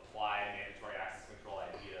apply mandatory access control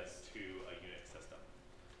ideas to a Unix system,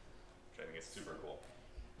 which I think is super cool.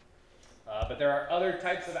 But there are other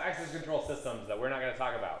types of access control systems that we're not going to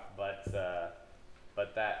talk about, but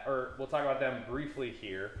we'll talk about them briefly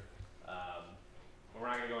here. We're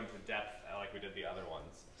not going to go into depth like we did the other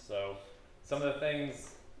ones. So some of the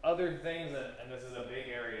other things, and this is a big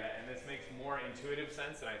area, and this makes more intuitive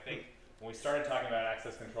sense, and I think when we started talking about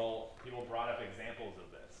access control, people brought up examples of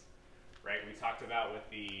this, right? We talked about with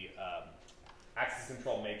the access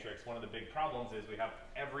control matrix, one of the big problems is we have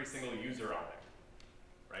every single user on there,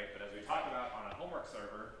 right? But as we talked about on a homework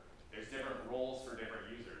server, there's different roles for different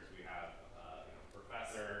users. We have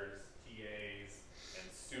professors, TAs, and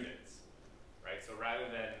students, right? So rather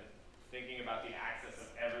than thinking about the access of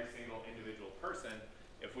every single individual person,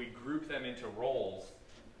 if we group them into roles,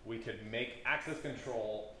 we could make access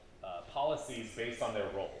control policies based on their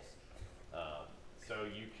roles. So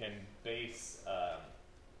you can base,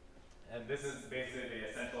 and this is basically the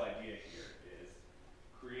essential idea here, is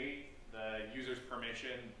create the user's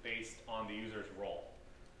permission based on the user's role.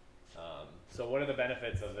 So what are the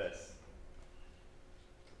benefits of this?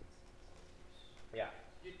 Yeah?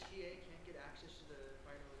 Your TA can't get access to the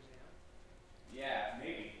final exam? Yeah,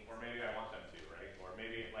 maybe, or maybe I want them to, right? Or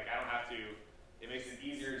maybe, I don't have to, it makes it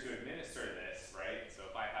easier to administer this, right? So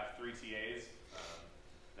if I have 3 TAs,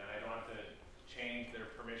 then I don't have to change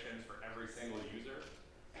their permissions for every single user,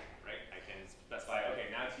 right? I can specify,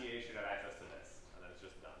 okay, now TA should have access to this, and then it's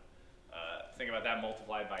think about that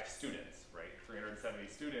multiplied by students, right? 370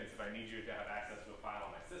 students, if I need you to have access to a file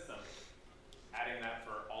on my system, adding that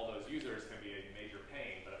for all those users can be a major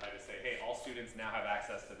pain, but if I just say, hey, all students now have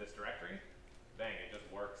access to this directory, bang, it just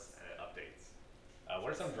works and it updates.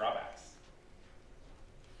 What are some drawbacks?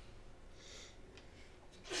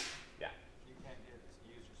 Yeah. You can't get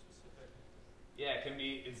user specific. Yeah, it can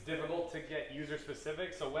be, it's difficult to get user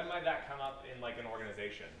specific, so when might that come up in like an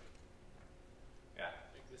organization? Yeah.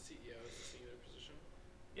 Like the CEO is the CEO position.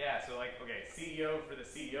 Yeah, so like, okay, CEO for the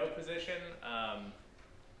CEO position,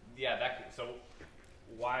 yeah, that could, so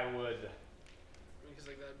why would, I mean, because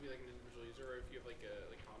like that would be like an individual user, or if you have like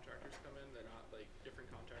like contractors come in, they're not like different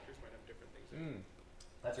contractors might have different things.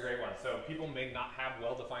 That's a great one. So people may not have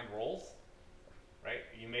well-defined roles, right?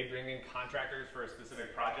 You may bring in contractors for a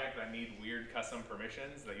specific project that need weird custom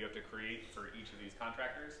permissions that you have to create for each of these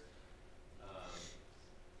contractors.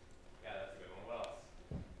 Yeah, that's a good one. What else?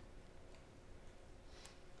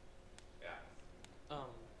 Yeah.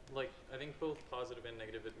 Like I think both positive and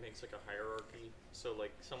negative, it makes like a hierarchy. So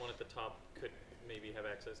like someone at the top could maybe have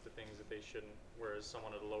access to things that they shouldn't, whereas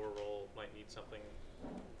someone at a lower role might need something,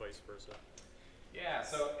 vice versa. Yeah,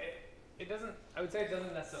 so it doesn't, I would say it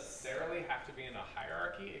doesn't necessarily have to be in a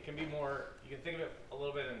hierarchy. It can be more, you can think of it a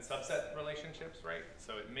little bit in subset relationships, right?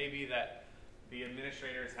 So it may be that the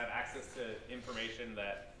administrators have access to information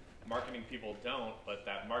that marketing people don't, but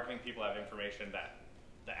that marketing people have information that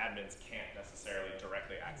the admins can't necessarily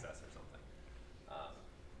directly access or something.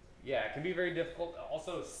 Yeah, it can be very difficult.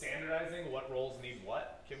 Also, standardizing what roles need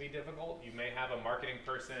what can be difficult. You may have a marketing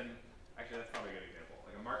person, actually that's probably a good example,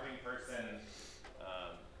 like a marketing person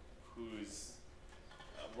who's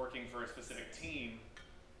working for a specific team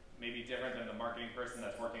may be different than the marketing person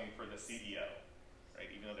that's working for the CEO, right?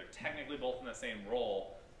 Even though they're technically both in the same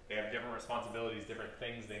role, they have different responsibilities, different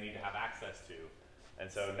things they need to have access to. And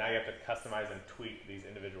so now you have to customize and tweak these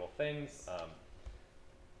individual things.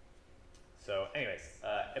 So anyways,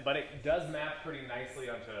 but it does map pretty nicely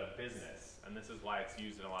onto business, and this is why it's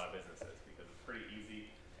used in a lot of businesses, because it's pretty easy.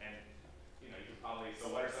 And you know, you could probably, so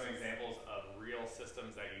what are some examples of real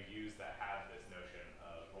systems that you use that have this notion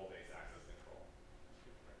of role-based access control?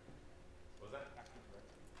 What was that? Active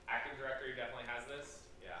Directory. Active Directory definitely has this.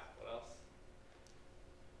 Yeah, what else?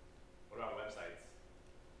 What about websites?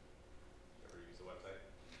 Ever use a website?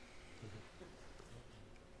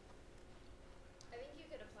 I think you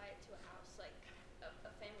could apply it to a house, like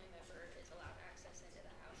a family member is allowed access into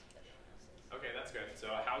the house, but no one else is. Okay, that's good.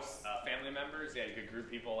 So a house, family members, yeah, you could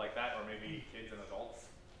group people like that, or maybe kids and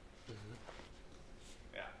adults.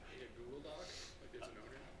 Yeah. Like a Google Doc, like there's an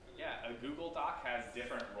owner. Yeah, a Google Doc has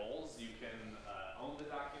different roles. You can own the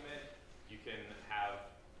document. You can have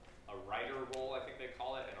a writer role, I think they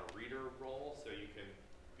call it, and a reader role. So you can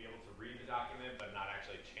be able to read the document, but not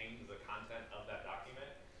actually change the content of that document.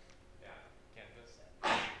 Yeah.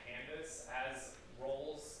 Canvas has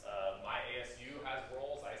roles. My ASU has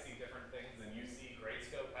roles. I see different things than you see.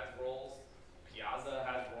 Gradescope has roles. Piazza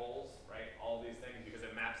has roles, right? All these things, because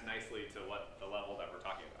it maps nicely to what the level that we're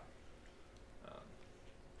talking about.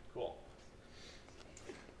 Cool.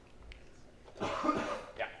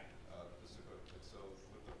 Yeah. Just a quick, so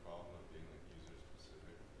with the problem of being like user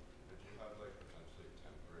specific, would you have like potentially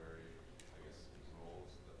temporary, I guess,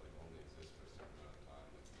 roles that like only exist for a certain amount of time,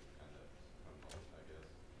 like kind of promote, I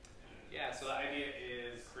guess? Yeah, so the idea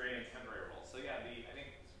is creating temporary roles. So yeah, I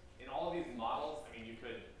think in all of these models, I mean, you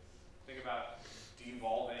could think about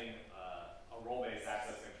devolving a role-based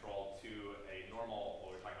access control to a normal,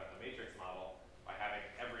 what we're talking about the matrix model, by having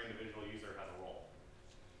every individual user has a role,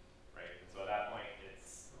 right? And so at that point,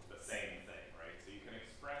 it's the same thing, right? So you can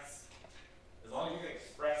express, as long as you can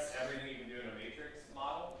express everything you can do in a matrix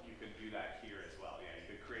model, you could do that here as well. Yeah, you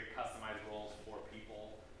could create customized roles for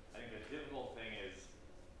people. I think the difficult thing is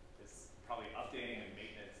probably updating and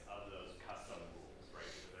maintenance of those custom rules, right?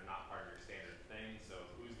 Because they're not part of your standard thing. So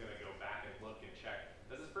who's going to go back and look and check,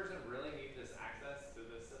 does this person really need this access to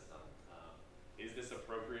this system? Is this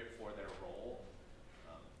appropriate for their role?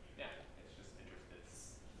 Yeah, it's just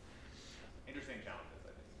interesting challenges,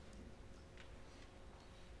 I think.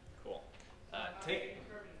 Cool. How do you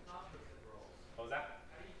determine conflicts of roles? What was that?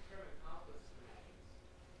 How do you determine conflicts of positions?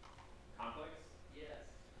 Conflicts? Yes.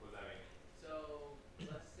 What does that mean? So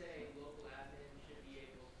let's say local admin should be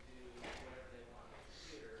able to do whatever they want on the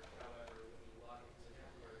computer. However, when you log into the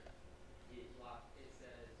network, it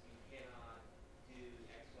says you cannot do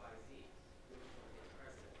X, Y, Z. Which one gets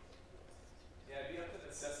precedence? Yeah, it'd be up to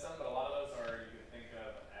the system, but a lot of those are, you could think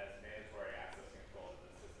of as mandatory access control to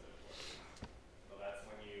the system employees. So that's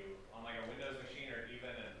when you, on like a Windows machine or even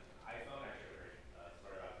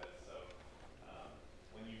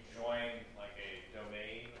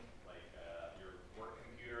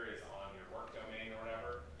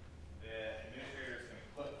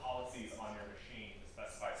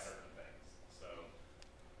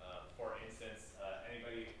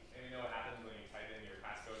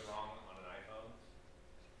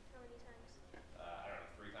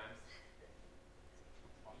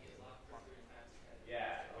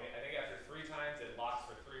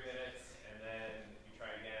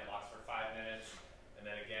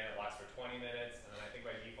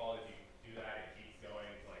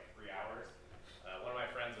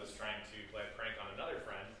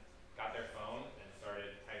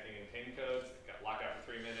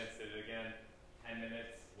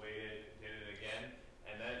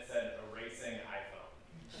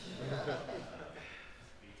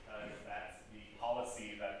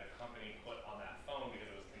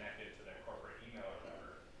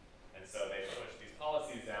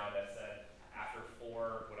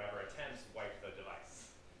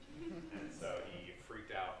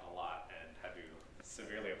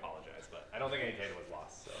severely apologize, but I don't think any data was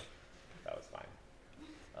lost, so that was fine.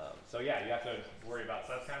 So yeah, you have to worry about,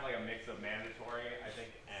 so that's kind of like a mix of mandatory, I think,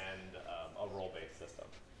 and a role-based system.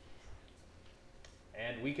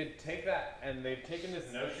 And we could take that, and they've taken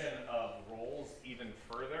this notion of roles even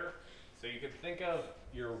further. So you could think of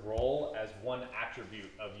your role as one attribute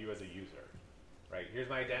of you as a user, right? Here's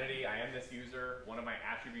my identity, I am this user. One of my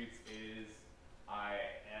attributes is I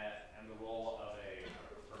am the role of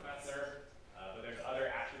a professor, but there's other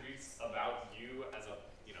attributes about you as a,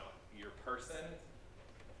 your person.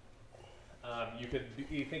 You could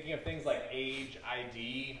be thinking of things like age,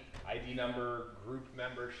 ID number, group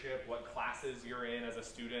membership, what classes you're in as a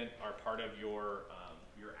student are part of your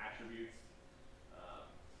attributes.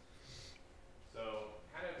 So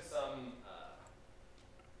kind of some,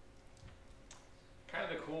 kind of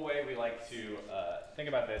the cool way we like to think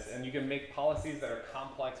about this, and you can make policies that are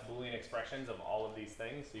complex Boolean expressions of all of these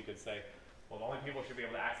things. So you could say, well, the only people who should be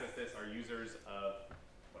able to access this are users of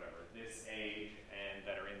whatever, this age, and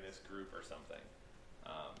that are in this group or something.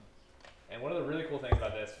 And one of the really cool things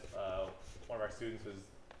about this, one of our students was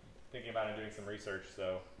thinking about and doing some research.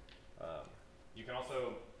 So you can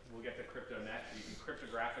also, we'll get to CryptoNet, you can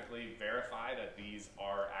cryptographically verify that these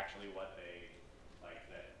are actually what they, like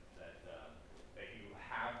that you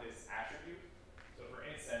have this attribute. So for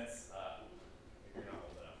instance, if you're not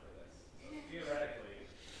old enough for this, so theoretically,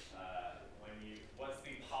 what's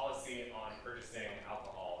the policy on purchasing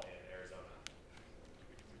alcohol in Arizona?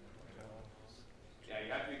 Yeah,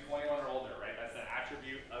 you have to be 21 or older, right? That's an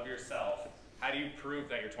attribute of yourself. How do you prove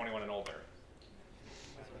that you're 21 and older?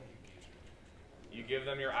 You give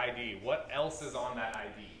them your ID. What else is on that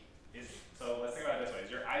ID? So let's think about it this way.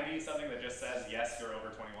 Is your ID something that just says, yes, you're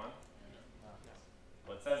over 21?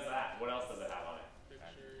 Well, it says that. What else does it have on it?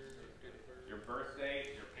 Your birth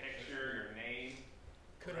date, your picture, your name.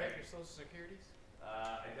 Could have your social securities?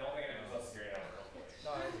 I don't think I have social security number.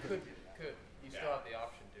 No, it could. You still have the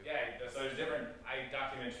option to. Yeah, so there's different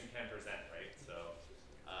documents you can present, right?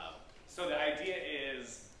 So the idea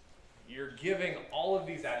is you're giving all of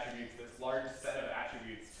these attributes, this large set of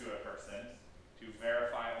attributes to a person to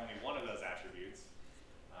verify only one of those attributes.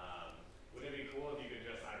 Wouldn't it be cool if you could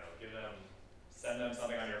just, I don't know, send them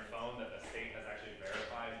something on your phone that the state has actually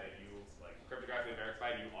verified that you, like cryptographically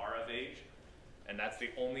verified you are of age? And that's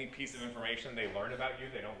the only piece of information they learn about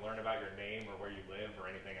you. They don't learn about your name or where you live or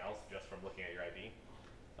anything else just from looking at your ID.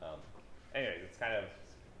 Anyways, it's kind of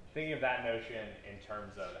thinking of that notion in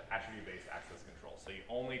terms of attribute-based access control. So you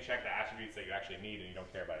only check the attributes that you actually need and you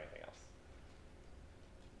don't care about anything else.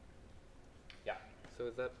 Yeah? So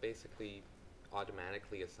is that basically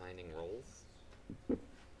automatically assigning roles?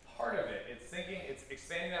 Part of it. It's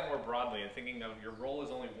expanding that more broadly and thinking of your role as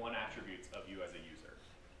only one attribute of you as a user.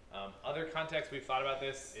 Other contexts we've thought about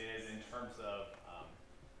this is in terms of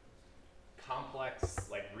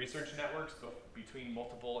complex research networks between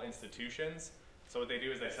multiple institutions. So what they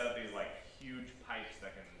do is they set up these huge pipes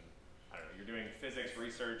that can, I don't know, you're doing physics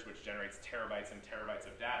research which generates terabytes and terabytes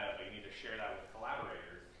of data, but you need to share that with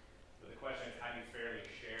collaborators. So the question is, how do you fairly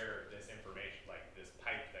share this information, like this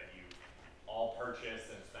pipe that you all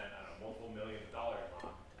purchased and spent, I don't know, multiple millions of dollars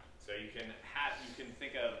on? So you can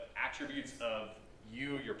think of attributes of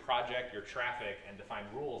you, your project, your traffic, and define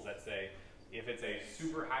rules that say, if it's a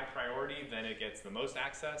super high priority, then it gets the most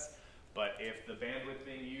access. But if the bandwidth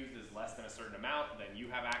being used is less than a certain amount, then you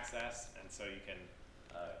have access. And so you can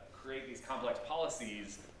create these complex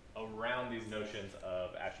policies around these notions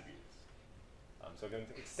of attributes. So it can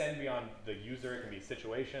extend beyond the user. It can be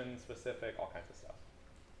situation specific, all kinds of stuff.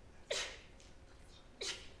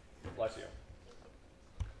 Bless you.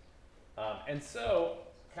 And so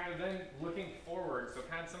kind of then looking forward, so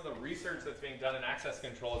kind of some of the research that's being done in access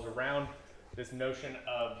control is around this notion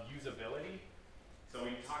of usability. So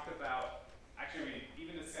we talked about, actually we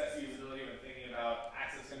even discussed usability when thinking about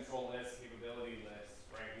access control lists, capability lists,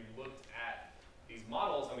 right? We looked at these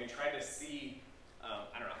models and we tried to see,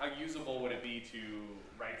 I don't know, how usable would it be to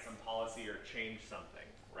write some policy or change something,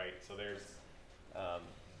 right? So there's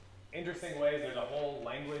interesting ways, there's a whole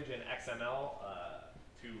language in XML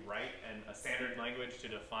to write and a standard language to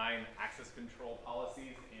define access control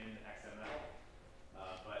policies in XML.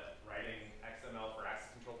 But writing XML for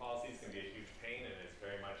access control policies can be a huge pain and it's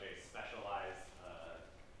very much a specialized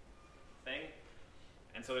thing.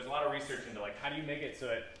 And so there's a lot of research into how do you make it so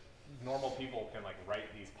that normal people can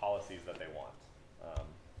write these policies that they want.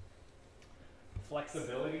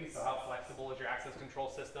 Flexibility, so how flexible is your access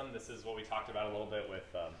control system? This is what we talked about a little bit with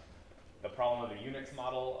the problem of the Unix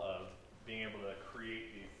model of being able to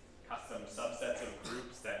create these custom subsets of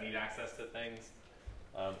groups that need access to things.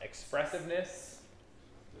 Expressiveness,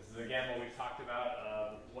 this This is again what we've talked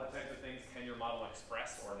about. What types of things can your model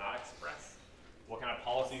express or not express? What kind of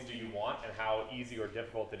policies do you want, and how easy or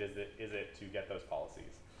difficult is it to get those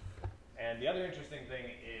policies? And the other interesting thing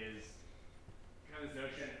is kind of this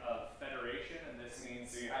notion of federation, and this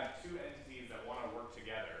means so you have two entities that want to work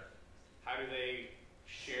together. How do they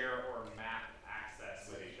share or map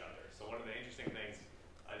access with each other? So one of the interesting things,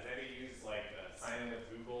 has anybody used like sign in with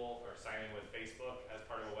Google or sign in with Facebook as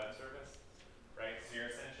part of a web service? Right? So you're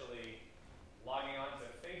essentially logging on to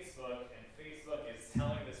Facebook, and Facebook is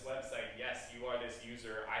telling this website, yes, you are this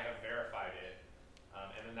user, I have verified it,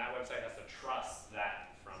 and then that website has to trust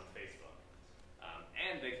that from Facebook.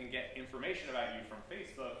 And they can get information about you from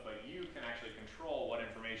Facebook, but you can actually control what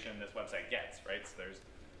information this website gets, right? So there's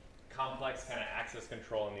complex kind of access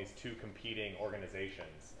control in these two competing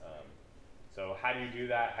organizations. So how do you do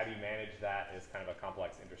that? How do you manage that is kind of a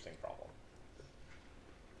complex, interesting problem.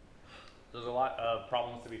 There's a lot of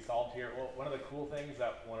problems to be solved here. Well, one of the cool things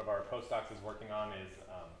that one of our postdocs is working on is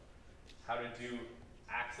how to do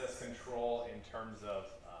access control in terms of,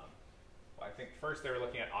 well, I think first they were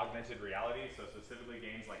looking at augmented reality, so specifically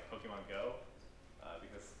games like Pokemon Go,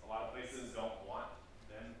 because a lot of places don't want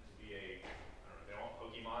them to be I don't know, they don't want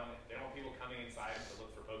Pokemon, they don't want people coming inside to look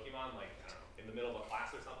for Pokemon, like, I don't know, in the middle of a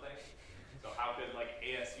class or something. So how could like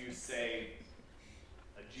ASU say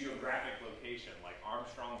a geographic location like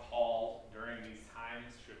Armstrong Hall during these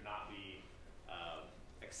times should not be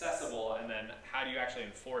accessible, and then how do you actually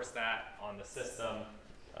enforce that on the system,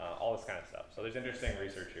 all this kind of stuff. So there's interesting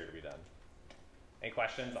research here to be done. Any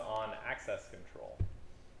questions on access control?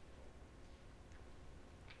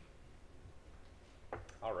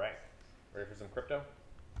 All right, ready for some crypto?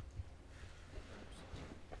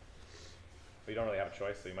 But you don't really have a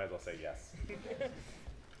choice, so you might as well say yes.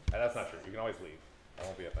 That's not true. You can always leave. I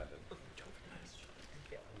won't be offended.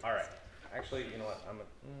 All right. Actually, you know what?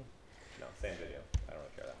 No, same video. I don't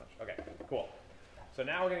really care that much. Okay, cool. So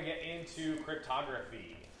now we're going to get into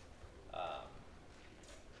cryptography.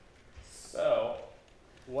 So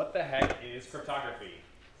what the heck is cryptography?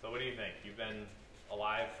 So what do you think? You've been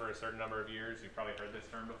alive for a certain number of years. You've probably heard this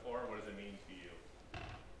term before. What does it mean to you?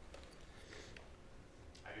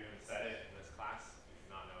 I've even said it in this class. You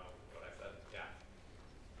do not know what I said. Yeah?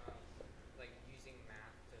 Like using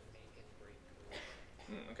math to make and break code.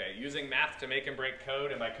 Okay, using math to make and break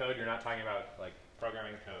code, and by code you're not talking about like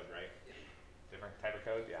programming code, right? Yeah. Different type of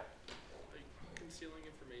code, yeah. Like concealing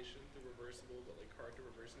information through reversible, but like hard to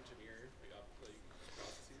reverse engineer, like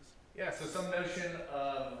processes. Yeah, so some notion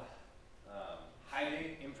of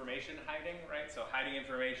hiding information, right? So hiding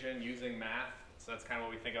information using math. So that's kind of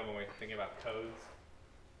what we think of when we're thinking about codes.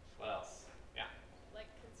 What else? Yeah.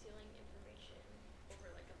 Like concealing information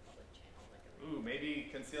over like a public channel, like a. Ooh,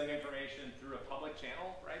 maybe concealing information through a public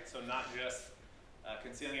channel, right? So not just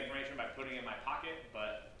concealing information by putting it in my pocket,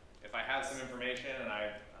 but if I have some information and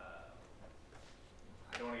I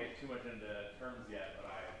don't want to get too much into terms yet,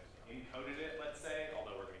 but I encoded it, let's say,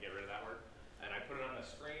 although we're going to get rid of that word, and I put it on the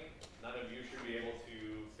screen, none of you should be able to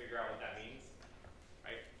figure out what that means,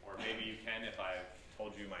 right? Or maybe you can if I've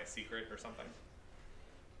told you my secret or something.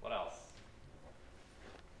 What else?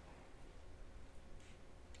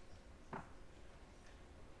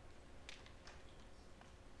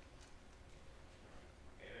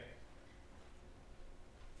 Anything?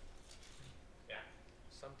 Yeah.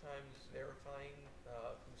 Sometimes verifying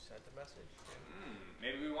who sent a message.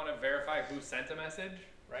 Maybe we want to verify who sent a message,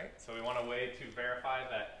 right? So we want a way to verify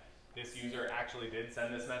that this user actually did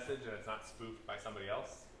send this message and it's not spoofed by somebody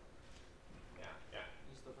else. Yeah, yeah.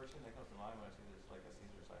 Just the first thing that comes to mind when I see this is like a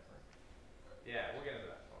Caesar cipher. Yeah, we'll get into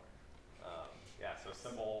that more. Yeah, so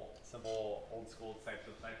simple old school types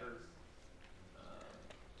of ciphers.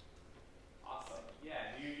 Awesome.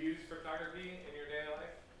 Yeah, do you use cryptography in your daily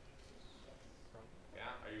life?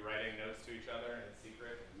 Yeah, are you writing notes to each other in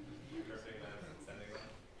secret, encrypting them and sending them?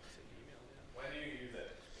 When do you use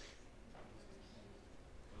it?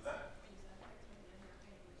 What's that?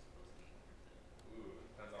 Ooh,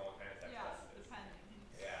 depends on what kind of text message it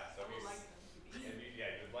is. Yeah, so you'd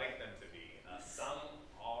like them to be. Some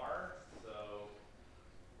are, so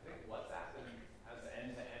I think WhatsApp has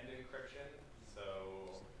end-to-end encryption,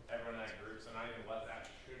 so everyone in that group, so not even WhatsApp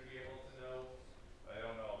should be able to know, but I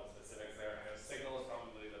don't know all the specifics there. I know Signal is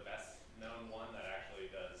probably the best known one that actually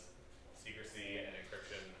does secrecy and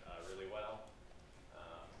encryption really well.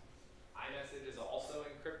 iMessage is also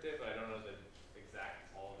encrypted, but I don't know the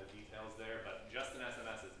exact all the details there, but just an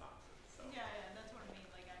SMS is not. So yeah, that's what I mean,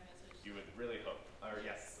 like iMessage. you would really hope, or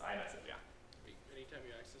yes, iMessage, yeah. Anytime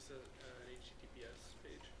you access an HTTPS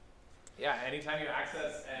page. Yeah, anytime you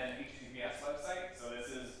access an HTTPS website, so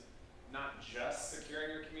this is not just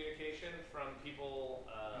securing your communication people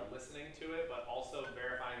listening to it, but also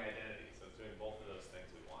verifying identity. So it's doing both of those things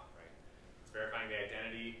we want, right? It's verifying the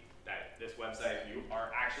identity that this website, you are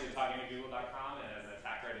actually talking to Google.com, and as an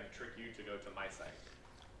attacker, I didn't trick you to go to my site.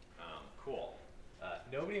 Cool.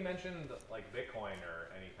 Nobody mentioned like Bitcoin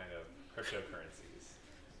or any kind of cryptocurrencies.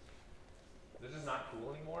 This is not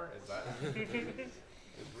cool anymore? Is that?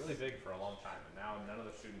 It's really big for a long time, and now none of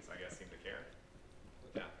the students, I guess, seem to care.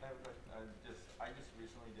 Yeah. I have a question. I just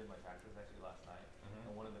recently did my taxes actually last night,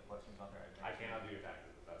 and one of the questions on there I cannot do your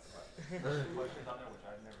taxes, if that's the question. one of the questions on there which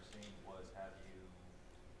I've never seen was, have you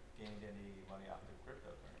gained any money off of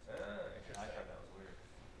cryptocurrency? Interesting. And I thought that was weird.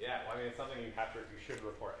 Yeah, well, I mean, it's something you should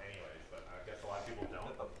report anyways, but I guess a lot of people don't.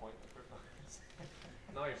 Is that the point of cryptocurrency?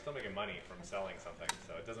 No, you're still making money from selling something,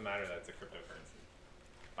 so it doesn't matter that it's a cryptocurrency.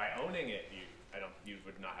 By owning it, you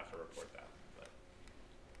would not have to report that. But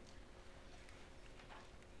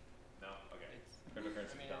no, okay.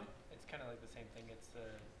 Cryptocurrency is dumb. It's kind of like the same thing. It's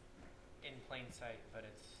in plain sight, but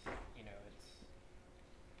it's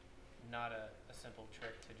not a simple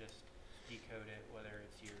trick to just decode it, whether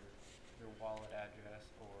it's your wallet address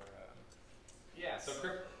or. Yeah. So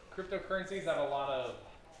cryptocurrencies have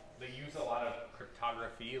they use a lot of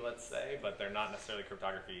cryptography, let's say, but they're not necessarily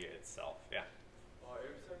cryptography itself. Yeah.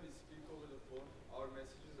 Every time we speak over the phone, our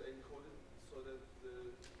messages are encoded so that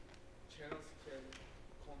the channels can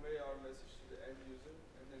convey our message to the end user,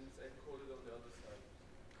 and then it's encoded on the other side.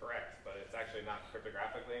 Correct, but it's actually not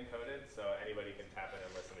cryptographically encoded, so anybody can tap in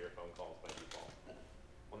and listen to your phone calls by default.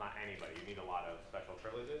 Well, not anybody. You need a lot of special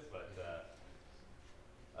privileges, but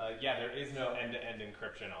yeah, there is no end-to-end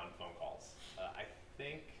encryption on phone calls. I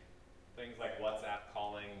think things like WhatsApp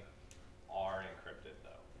calling are encrypted,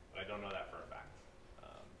 though, but I don't know that for a fact.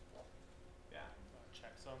 Yeah.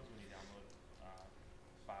 Checksums when you download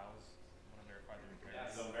files, want to verify their integrity.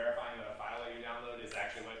 Yeah, so verifying that a file that you download is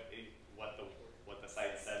actually what the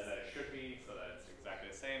site says that it should be, so that it's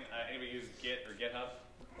exactly the same. Anybody use Git or GitHub?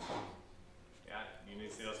 Yeah, you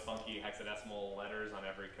need to see those funky hexadecimal letters on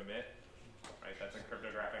every commit, right? That's a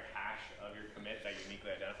cryptographic hash of your commit that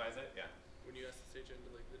uniquely identifies it. Yeah. When you SSH into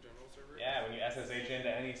like the general server? Yeah, when you SSH into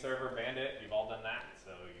any server, bandit, you've all done that.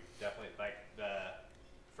 So you definitely, like the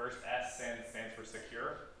first S stands for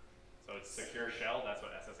secure. So it's secure shell, that's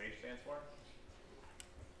what SSH stands for.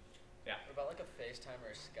 Yeah. What about like a FaceTime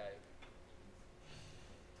or a Skype?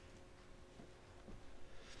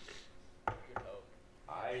 Good hope.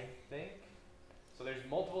 I think, so there's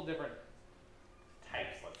multiple different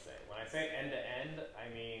types, let's say. When I say end-to-end, I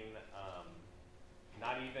mean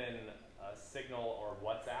not even a Signal or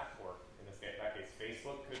WhatsApp, or in that case,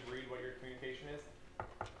 Facebook could read what your communication is.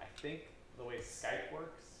 I think the way Skype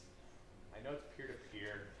works, I know it's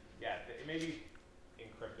peer-to-peer. Yeah, it may be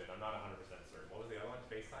encrypted. I'm not 100% certain. What was the other one?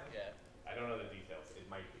 FaceTime? Yeah. I don't know the details. It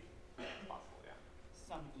might be. Possible, yeah.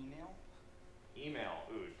 Some email? Email.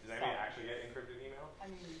 Ooh, does anybody actually get encrypted email? I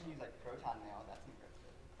mean, you can use like Proton Mail, that's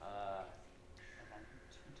encrypted.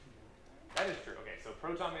 That is true. Okay, so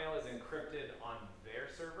Proton Mail is encrypted on their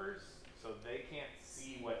servers, so they can't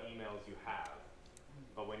see what emails you have.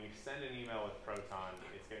 But when you send an email with Proton,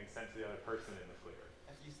 it's getting sent to the other person in the clear.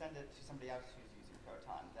 If you send it to somebody else who's using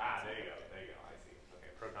Proton, then there you go. There you go. I see.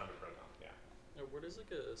 Okay, Proton to Proton. Yeah. Now, where does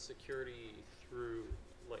like a security through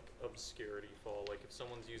like obscurity fall? Like if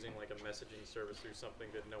someone's using like a messaging service through something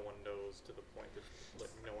that no one knows to the point that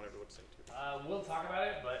like no one ever looks into. We'll talk about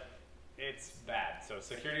it, but it's bad. So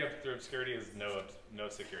security through obscurity is no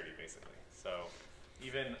security basically. So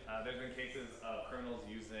even there's been cases of criminals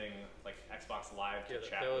using like Xbox Live to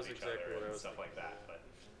chat with each other and stuff like that. But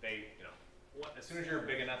they, as soon as you're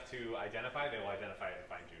big enough to identify, they will identify it and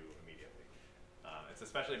find you immediately. It's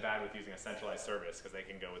especially bad with using a centralized service because they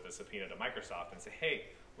can go with a subpoena to Microsoft and say,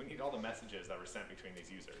 hey, we need all the messages that were sent between these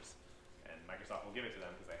users. And Microsoft will give it to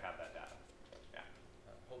them because they have that data. Yeah.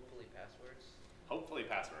 Hopefully passwords. Hopefully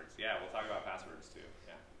passwords. Yeah, we'll talk about passwords too.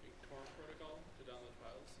 Yeah. Torrent protocol to download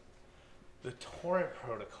files. The torrent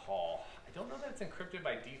protocol. I don't know that it's encrypted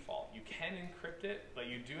by default. You can encrypt it, but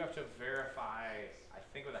you do have to verify, I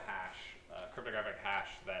think with a hash, cryptographic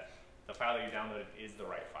hash, that the file that you downloaded is the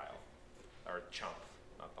right file. Or chunk.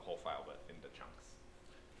 Not the whole file, but into chunks.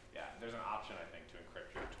 Yeah, there's an option, I think, to encrypt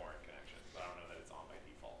your torrent connection, but I don't know that it's on by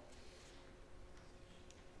default.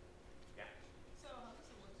 Yeah. So how does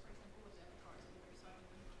it work, for example, with debit cards when you're swiping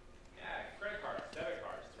them? Yeah, credit cards, debit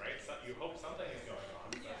cards, right? So you hope something is going on,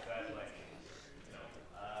 such that like,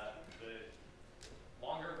 the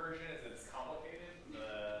longer version is it's complicated.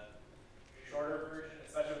 The shorter version,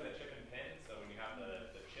 especially with the chip and pin, so when you have the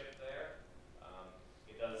chip there,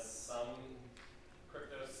 it does some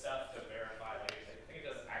crypto stuff to verify, like I think it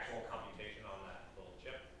does actual computation on that little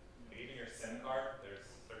chip,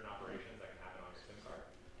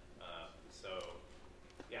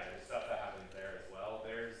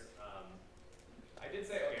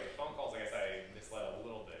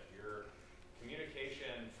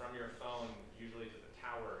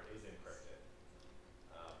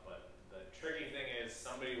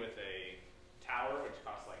 somebody with a tower, which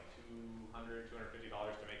costs like $250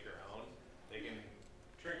 to make your own, they can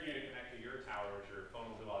trick you to connect to your tower, which your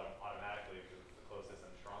phone will do automatically because it's the closest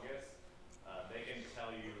and strongest. They can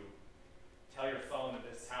tell your phone that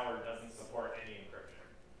this tower doesn't support any encryption.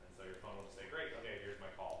 And so your phone will just say, great, okay, here's my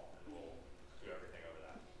call, and we'll do everything over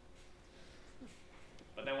that.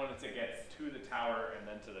 But then once it gets to the tower and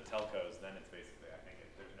then to the telcos, then it's basically, I think,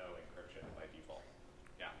 there's no encryption by default.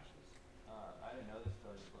 Yeah? I didn't know this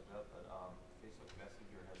till I just looked up, but Facebook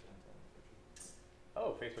Messenger has end-to-end encryption.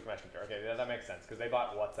 Oh, Facebook Messenger. Okay, yeah, that makes sense, because they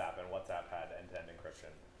bought WhatsApp, and WhatsApp had end-to-end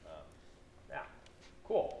encryption. Yeah,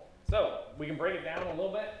 cool. So we can break it down a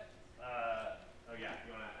little bit. Oh yeah,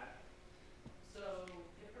 you want to add? So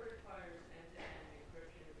HIPAA requires end-to-end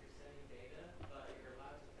encryption if you're sending data, but you're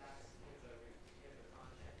allowed to fax HIPAA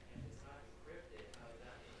content. If it's not encrypted, how does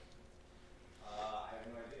that work? I have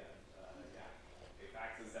no idea. Yeah, a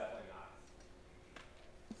fax is definitely not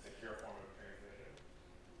a secure form of transmission.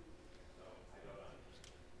 So I don't know.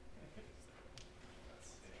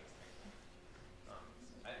 That's interesting.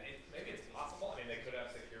 Maybe it's possible. I mean, they could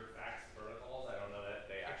have secure fax protocols. I don't know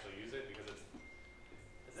that they actually use it because it's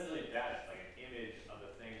essentially data. It's like an image of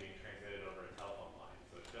the thing being transmitted over a telephone line.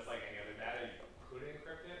 So it's just like any other data. You could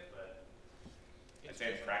encrypt it, but I'd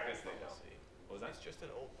say in practice they don't. What was that? It's just an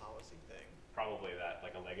old policy thing. Probably that,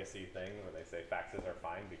 like a legacy thing where they say faxes are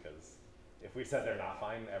fine because if we said they're not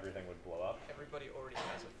fine, everything would blow up. Everybody already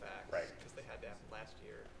has a fax. Right. Because they had to happen last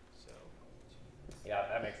year, so. Yeah,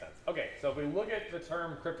 that makes sense. Okay, so if we look at the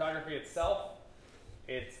term cryptography itself,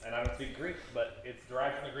 and I don't speak Greek, but it's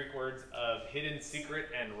derived from the Greek words of hidden, secret,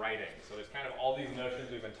 and writing. So there's kind of all these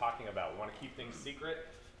notions we've been talking about. We want to keep things secret.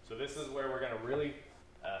 So this is where we're going to really,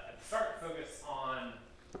 at the start, focus on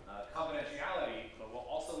confidentiality, but we'll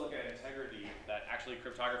also look at integrity, that actually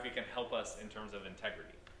cryptography can help us in terms of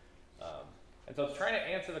integrity. And so it's trying to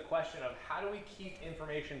answer the question of how do we keep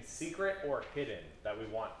information secret or hidden that we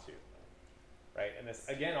want to, right? And this,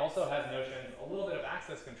 again, also has notions, a little bit of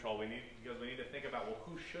access control because we need to think about, well,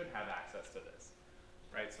 who should have access to this,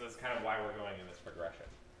 right? So that's kind of why we're going in this progression.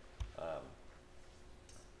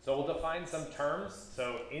 So we'll define some terms.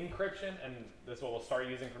 So encryption, and this is what we'll start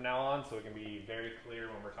using from now on so we can be very clear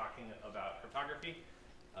when we're talking about cryptography.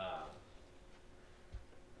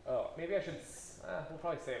 Maybe I should, we'll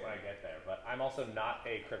probably say it when I get there, but I'm also not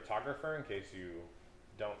a cryptographer in case you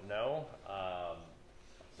don't know.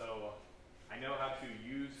 So I know how to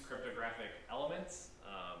use cryptographic elements.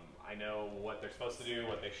 I know what they're supposed to do,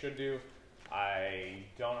 what they should do. I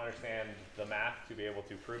don't understand the math to be able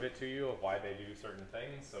to prove it to you of why they do certain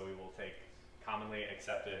things, so we will take commonly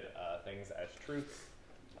accepted things as truths.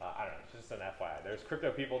 I don't know, it's just an FYI. There's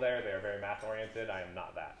crypto people there, they're very math oriented. I am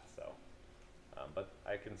not that, so. But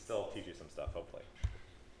I can still teach you some stuff, hopefully.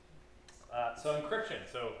 So encryption.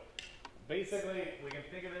 So basically, we can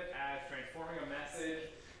think of it as transforming a message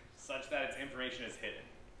such that its information is hidden,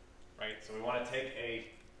 right? So we want to take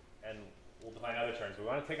and we'll define other terms. We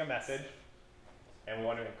want to take a message and we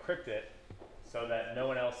want to encrypt it so that no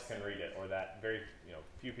one else can read it, or that very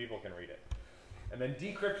few people can read it. And then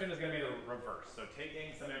decryption is going to be the reverse. So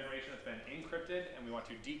taking some information that's been encrypted and we want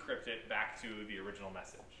to decrypt it back to the original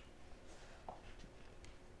message.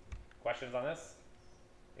 Questions on this?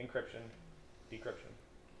 Encryption, decryption.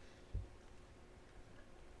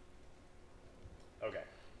 Okay.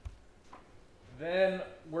 Then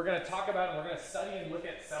we're going to talk about, and we're going to study and look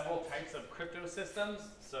at several types of crypto systems.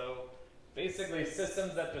 So basically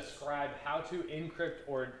systems that describe how to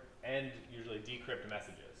encrypt and usually decrypt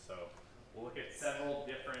messages. So we'll look at several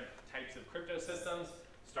different types of crypto systems,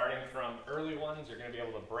 starting from early ones. You're going to be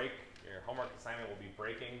able to break, your homework assignment will be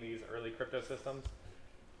breaking these early crypto systems.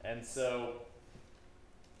 And so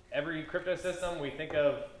every crypto system we think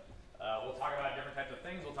of, we'll talk about different types of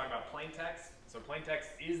things. We'll talk about plain text. So plain text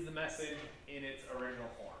is the message in its original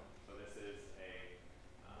form. So this is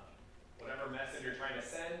whatever message you're trying to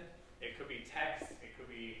send. It could be text, it could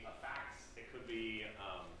be a fax, it could be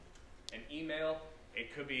an email,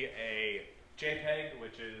 it could be a JPEG,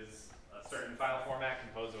 which is a certain file format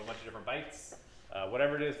composed of a bunch of different bytes.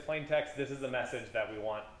 Whatever it is, plain text, this is the message that we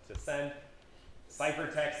want to send.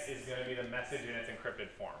 Ciphertext is going to be the message in its encrypted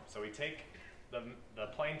form. So we take the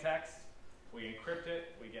plain text, we encrypt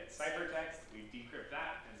it, we get ciphertext, we decrypt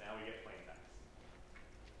that, and now we get plain text.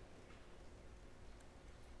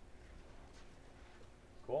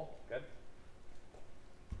 Cool? Good?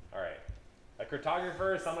 All right. A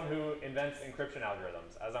cryptographer is someone who invents encryption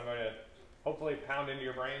algorithms. As I'm going to hopefully pound into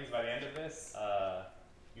your brains by the end of this,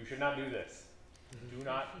 you should not do this. Do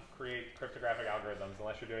not create cryptographic algorithms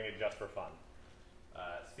unless you're doing it just for fun.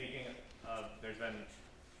 Speaking of, there's been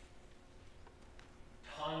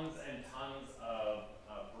tons and tons of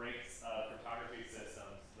breaks of cryptography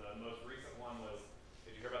systems. The most recent one was,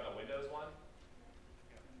 did you hear about the Windows one?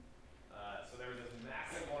 So there was this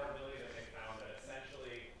massive vulnerability that they found that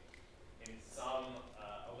essentially in some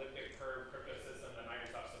elliptic curve crypto system that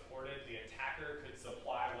Microsoft supported, the attacker could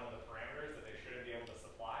supply one of the parameters that they shouldn't be able to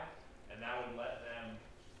supply, and that would let them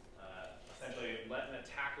essentially let an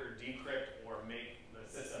attacker decrypt or make the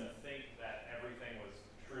system think that everything was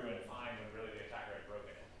true and fine when really the attacker had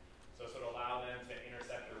broken it. So this would allow them to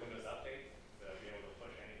intercept your Windows updates, to be able to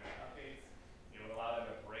push any kind of updates. It would allow them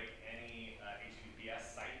to break any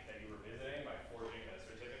HTTPS site that you were visiting by forging a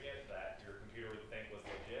certificate that your computer would think was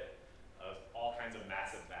legit. All kinds of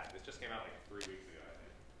massive bad. This just came out like 3 weeks ago, I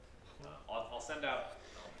think. I'll send out,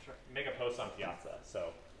 make a post on Piazza.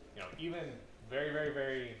 So, you know, even very, very,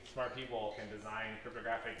 very smart people can design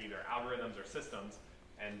cryptographic either algorithms or systems,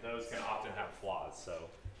 and those can often have flaws. So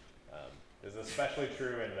this is especially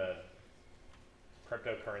true in the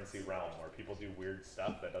cryptocurrency realm where people do weird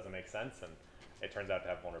stuff that doesn't make sense and it turns out to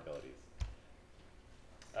have vulnerabilities.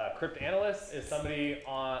 Cryptanalyst is somebody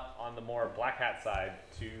on the more black hat side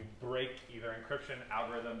to break either encryption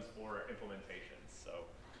algorithms or implementations. So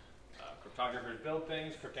cryptographers build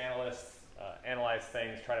things, cryptanalysts analyze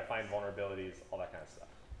things, try to find vulnerabilities, all that kind of stuff.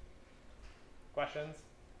 Questions?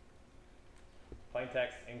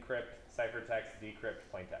 Plaintext, encrypt, ciphertext, decrypt,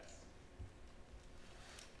 plaintext.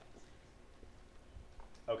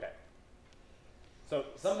 Okay. So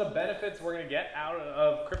some of the benefits we're going to get out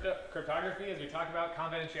of cryptography, as we talk about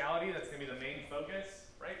confidentiality, that's going to be the main focus,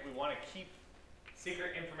 right? We want to keep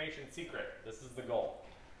secret information secret. This is the goal.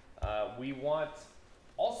 We'll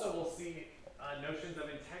see notions of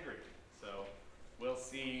integrity. So we'll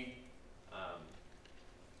see,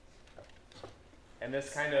 and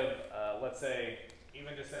this kind of, let's say,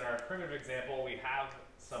 even just in our primitive example, we have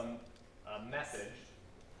some message.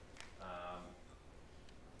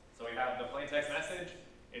 So we have the plaintext message.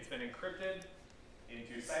 It's been encrypted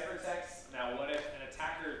into ciphertext. Now what if an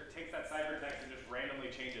attacker takes that ciphertext and just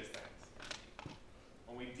randomly changes things?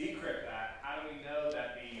 When we decrypt that, how do we know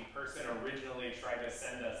that the person originally tried to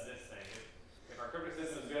send us this thing? If our crypto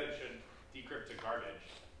system is good, it should decrypt to garbage.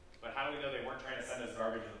 But how do we know they weren't trying to send us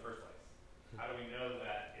garbage in the first place? How do we know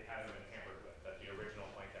that it hasn't been tampered with, that the original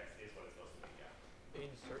plaintext is what it's supposed to be? Yeah.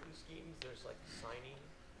 In certain schemes, there's like signing.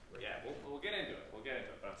 Right? Yeah, we'll get into it. We'll get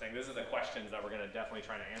into it. But I'm saying these are the questions that we're going to definitely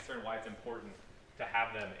try to answer and why it's important to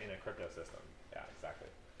have them in a crypto system. Yeah,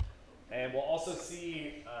 exactly. And we'll also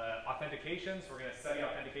see authentication. So we're going to study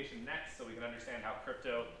authentication next so we can understand how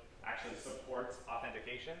crypto actually supports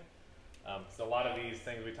authentication. So a lot of these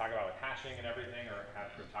things we talk about with hashing and everything are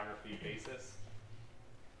have cryptography basis.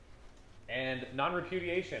 And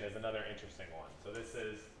non-repudiation is another interesting one. So this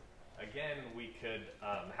is, again, we could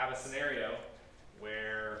have a scenario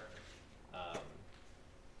where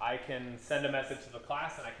I can send a message to the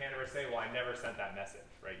class and I can't ever say, well, I never sent that message,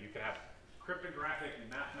 right? You can have cryptographic,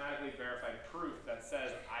 mathematically verified proof that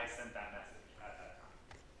says I sent that message at that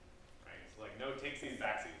time, right? So like no takesies,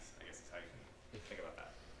 backsies, I guess is how you think about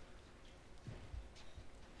that.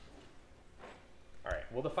 All right,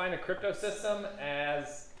 we'll define a crypto system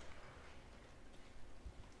as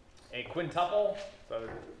a quintuple. So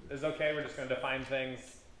this is okay, we're just going to define things,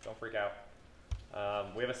 don't freak out.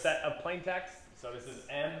 We have a set of plaintext, so this is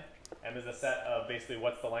M. M is a set of basically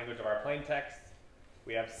what's the language of our plaintext.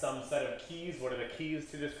 We have some set of keys. What are the keys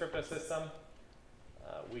to this crypto system?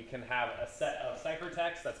 We can have a set of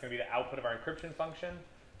ciphertext. That's going to be the output of our encryption function.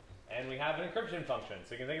 And we have an encryption function.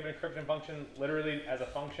 So you can think of an encryption function literally as a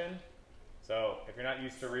function. So if you're not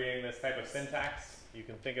used to reading this type of syntax, you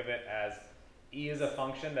can think of it as E is a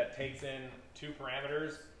function that takes in two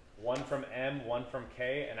parameters, one from M, one from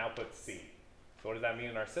K, and outputs C. So what does that mean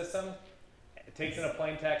in our system? It takes in a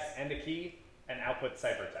plaintext and a key and outputs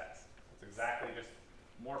ciphertext. It's exactly just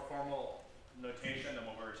more formal notation than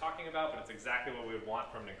what we were talking about, but it's exactly what we would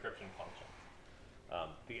want from an encryption function.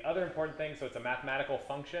 The other important thing, so it's a mathematical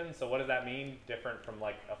function. So what does that mean? Different from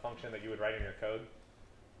like a function that you would write in your code?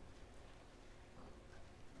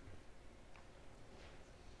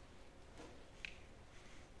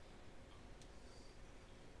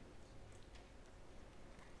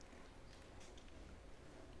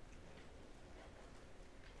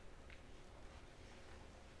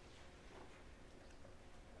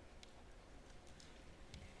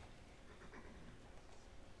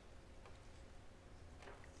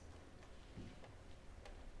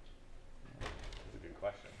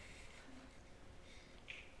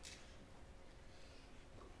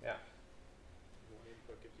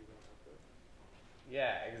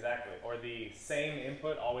 Yeah, exactly. Or the same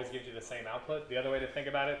input always gives you the same output. The other way to think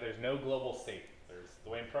about it, there's no global state. There the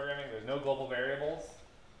way in programming, there's no global variables.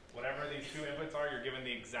 Whatever these two inputs are, you're given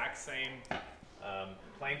the exact same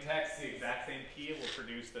plain text, the exact same key, it will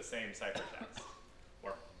produce the same ciphertext.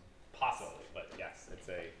 Or possibly, but yes, it's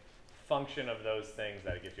a function of those things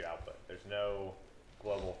that it gives you output. There's no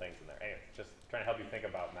global things in there. Anyway, just trying to help you think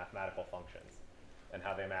about mathematical functions and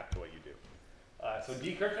how they map to what you do. So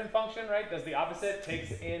decryption function, right, does the opposite,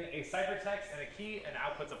 takes in a ciphertext and a key and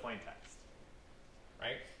outputs a plain text,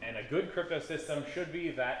 right? And a good crypto system should be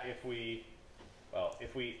that if we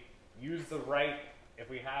use the right, if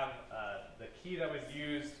we have the key that was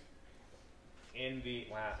used in the,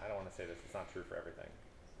 well, I don't want to say this, it's not true for everything.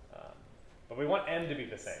 But we want M to be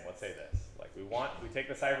the same. Let's say this. Like we take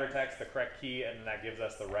the ciphertext, the correct key, and then that gives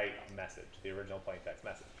us the right message, the original plain text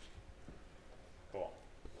message. Cool.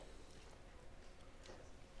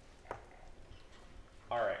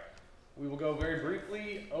 All right. We will go very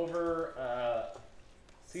briefly over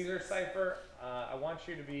Caesar cipher. I want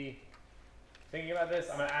you to be thinking about this.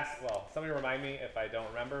 I'm going to ask, well, somebody remind me if I don't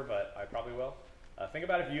remember, but I probably will. Think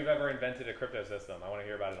about if you've ever invented a crypto system. I want to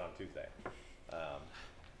hear about it on Tuesday.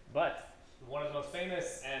 But one of the most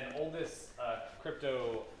famous and oldest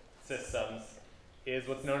crypto systems is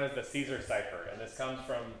what's known as the Caesar cipher. And this comes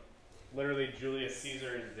from literally Julius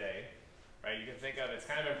Caesar's day. Right? You can think of, it's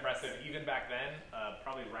kind of impressive, even back then,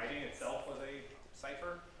 probably writing itself was a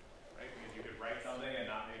cipher, right? Because you could write something and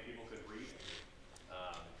not many people could read.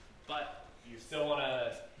 But you still want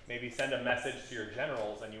to maybe send a message to your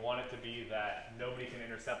generals, and you want it to be that nobody can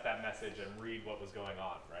intercept that message and read what was going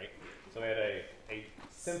on, right? So they had a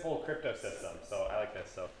simple crypto system. So I like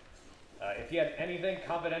this. So if he had anything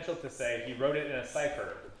confidential to say, he wrote it in a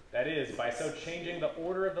cipher. That is, by so changing the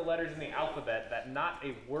order of the letters in the alphabet that not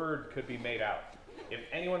a word could be made out. If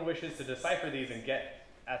anyone wishes to decipher these and get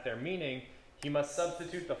at their meaning, he must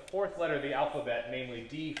substitute the fourth letter of the alphabet, namely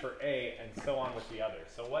D for A, and so on with the others.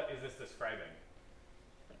 So what is this describing?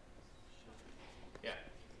 Yeah.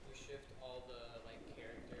 You shift all the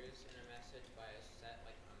characters in a message by a set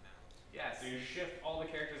amount. Yeah, so you shift all the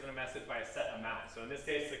characters in a message by a set amount. So in this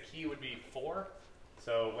case, the key would be 4.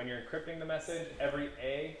 So when you're encrypting the message, every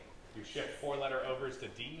A, you shift 4 letter overs to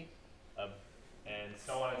D, and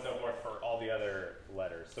so on and so forth for all the other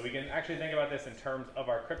letters. So we can actually think about this in terms of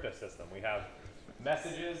our crypto system. We have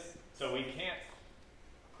messages, so we can't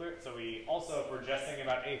clear, so we also, if we're just thinking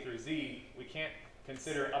about A through Z, we can't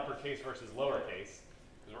consider uppercase versus lowercase,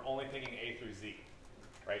 because we're only thinking A through Z,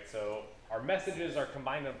 right? So our messages are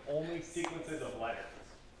combined of only sequences of letters,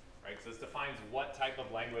 right? So this defines what type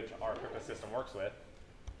of language our crypto system works with.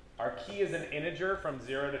 Our key is an integer from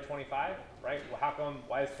 0 to 25, right? Well, how come,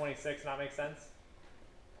 why does 26 not make sense?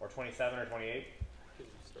 Or 27 or 28?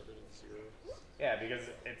 Because you started at 0. Yeah, because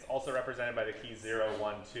it's also represented by the key 0,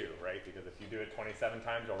 1, 2, right? Because if you do it 27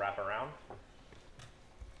 times, you'll wrap around.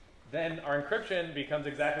 Then our encryption becomes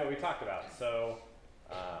exactly what we talked about. So,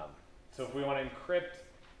 so if we want to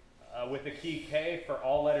encrypt with the key K for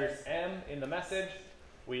all letters M in the message,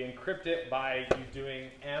 we encrypt it by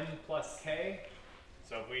doing M plus K.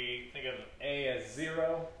 So if we think of A as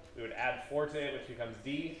 0, we would add 4 to it, which becomes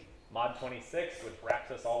D, mod 26, which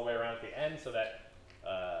wraps us all the way around at the end, so that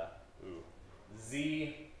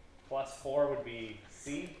Z plus 4 would be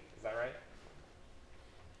C. Is that right?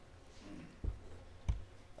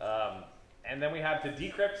 And then we have to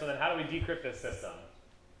decrypt. So then how do we decrypt this system?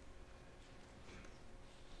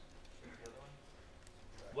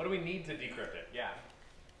 What do we need to decrypt it? Yeah.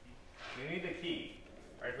 We need the key.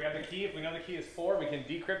 Right, if we have the key, if we know the key is 4, we can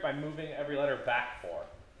decrypt by moving every letter back 4.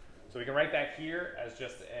 So we can write that here as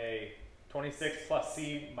just a 26 plus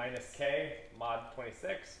C minus K, mod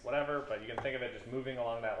 26, whatever, but you can think of it just moving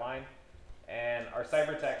along that line. And our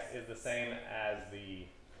ciphertext is the same as the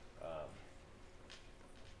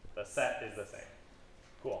set is the same.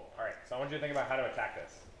 Cool. All right, so I want you to think about how to attack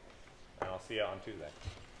this. And I'll see you on Tuesday.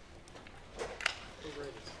 Oh,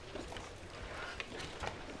 right.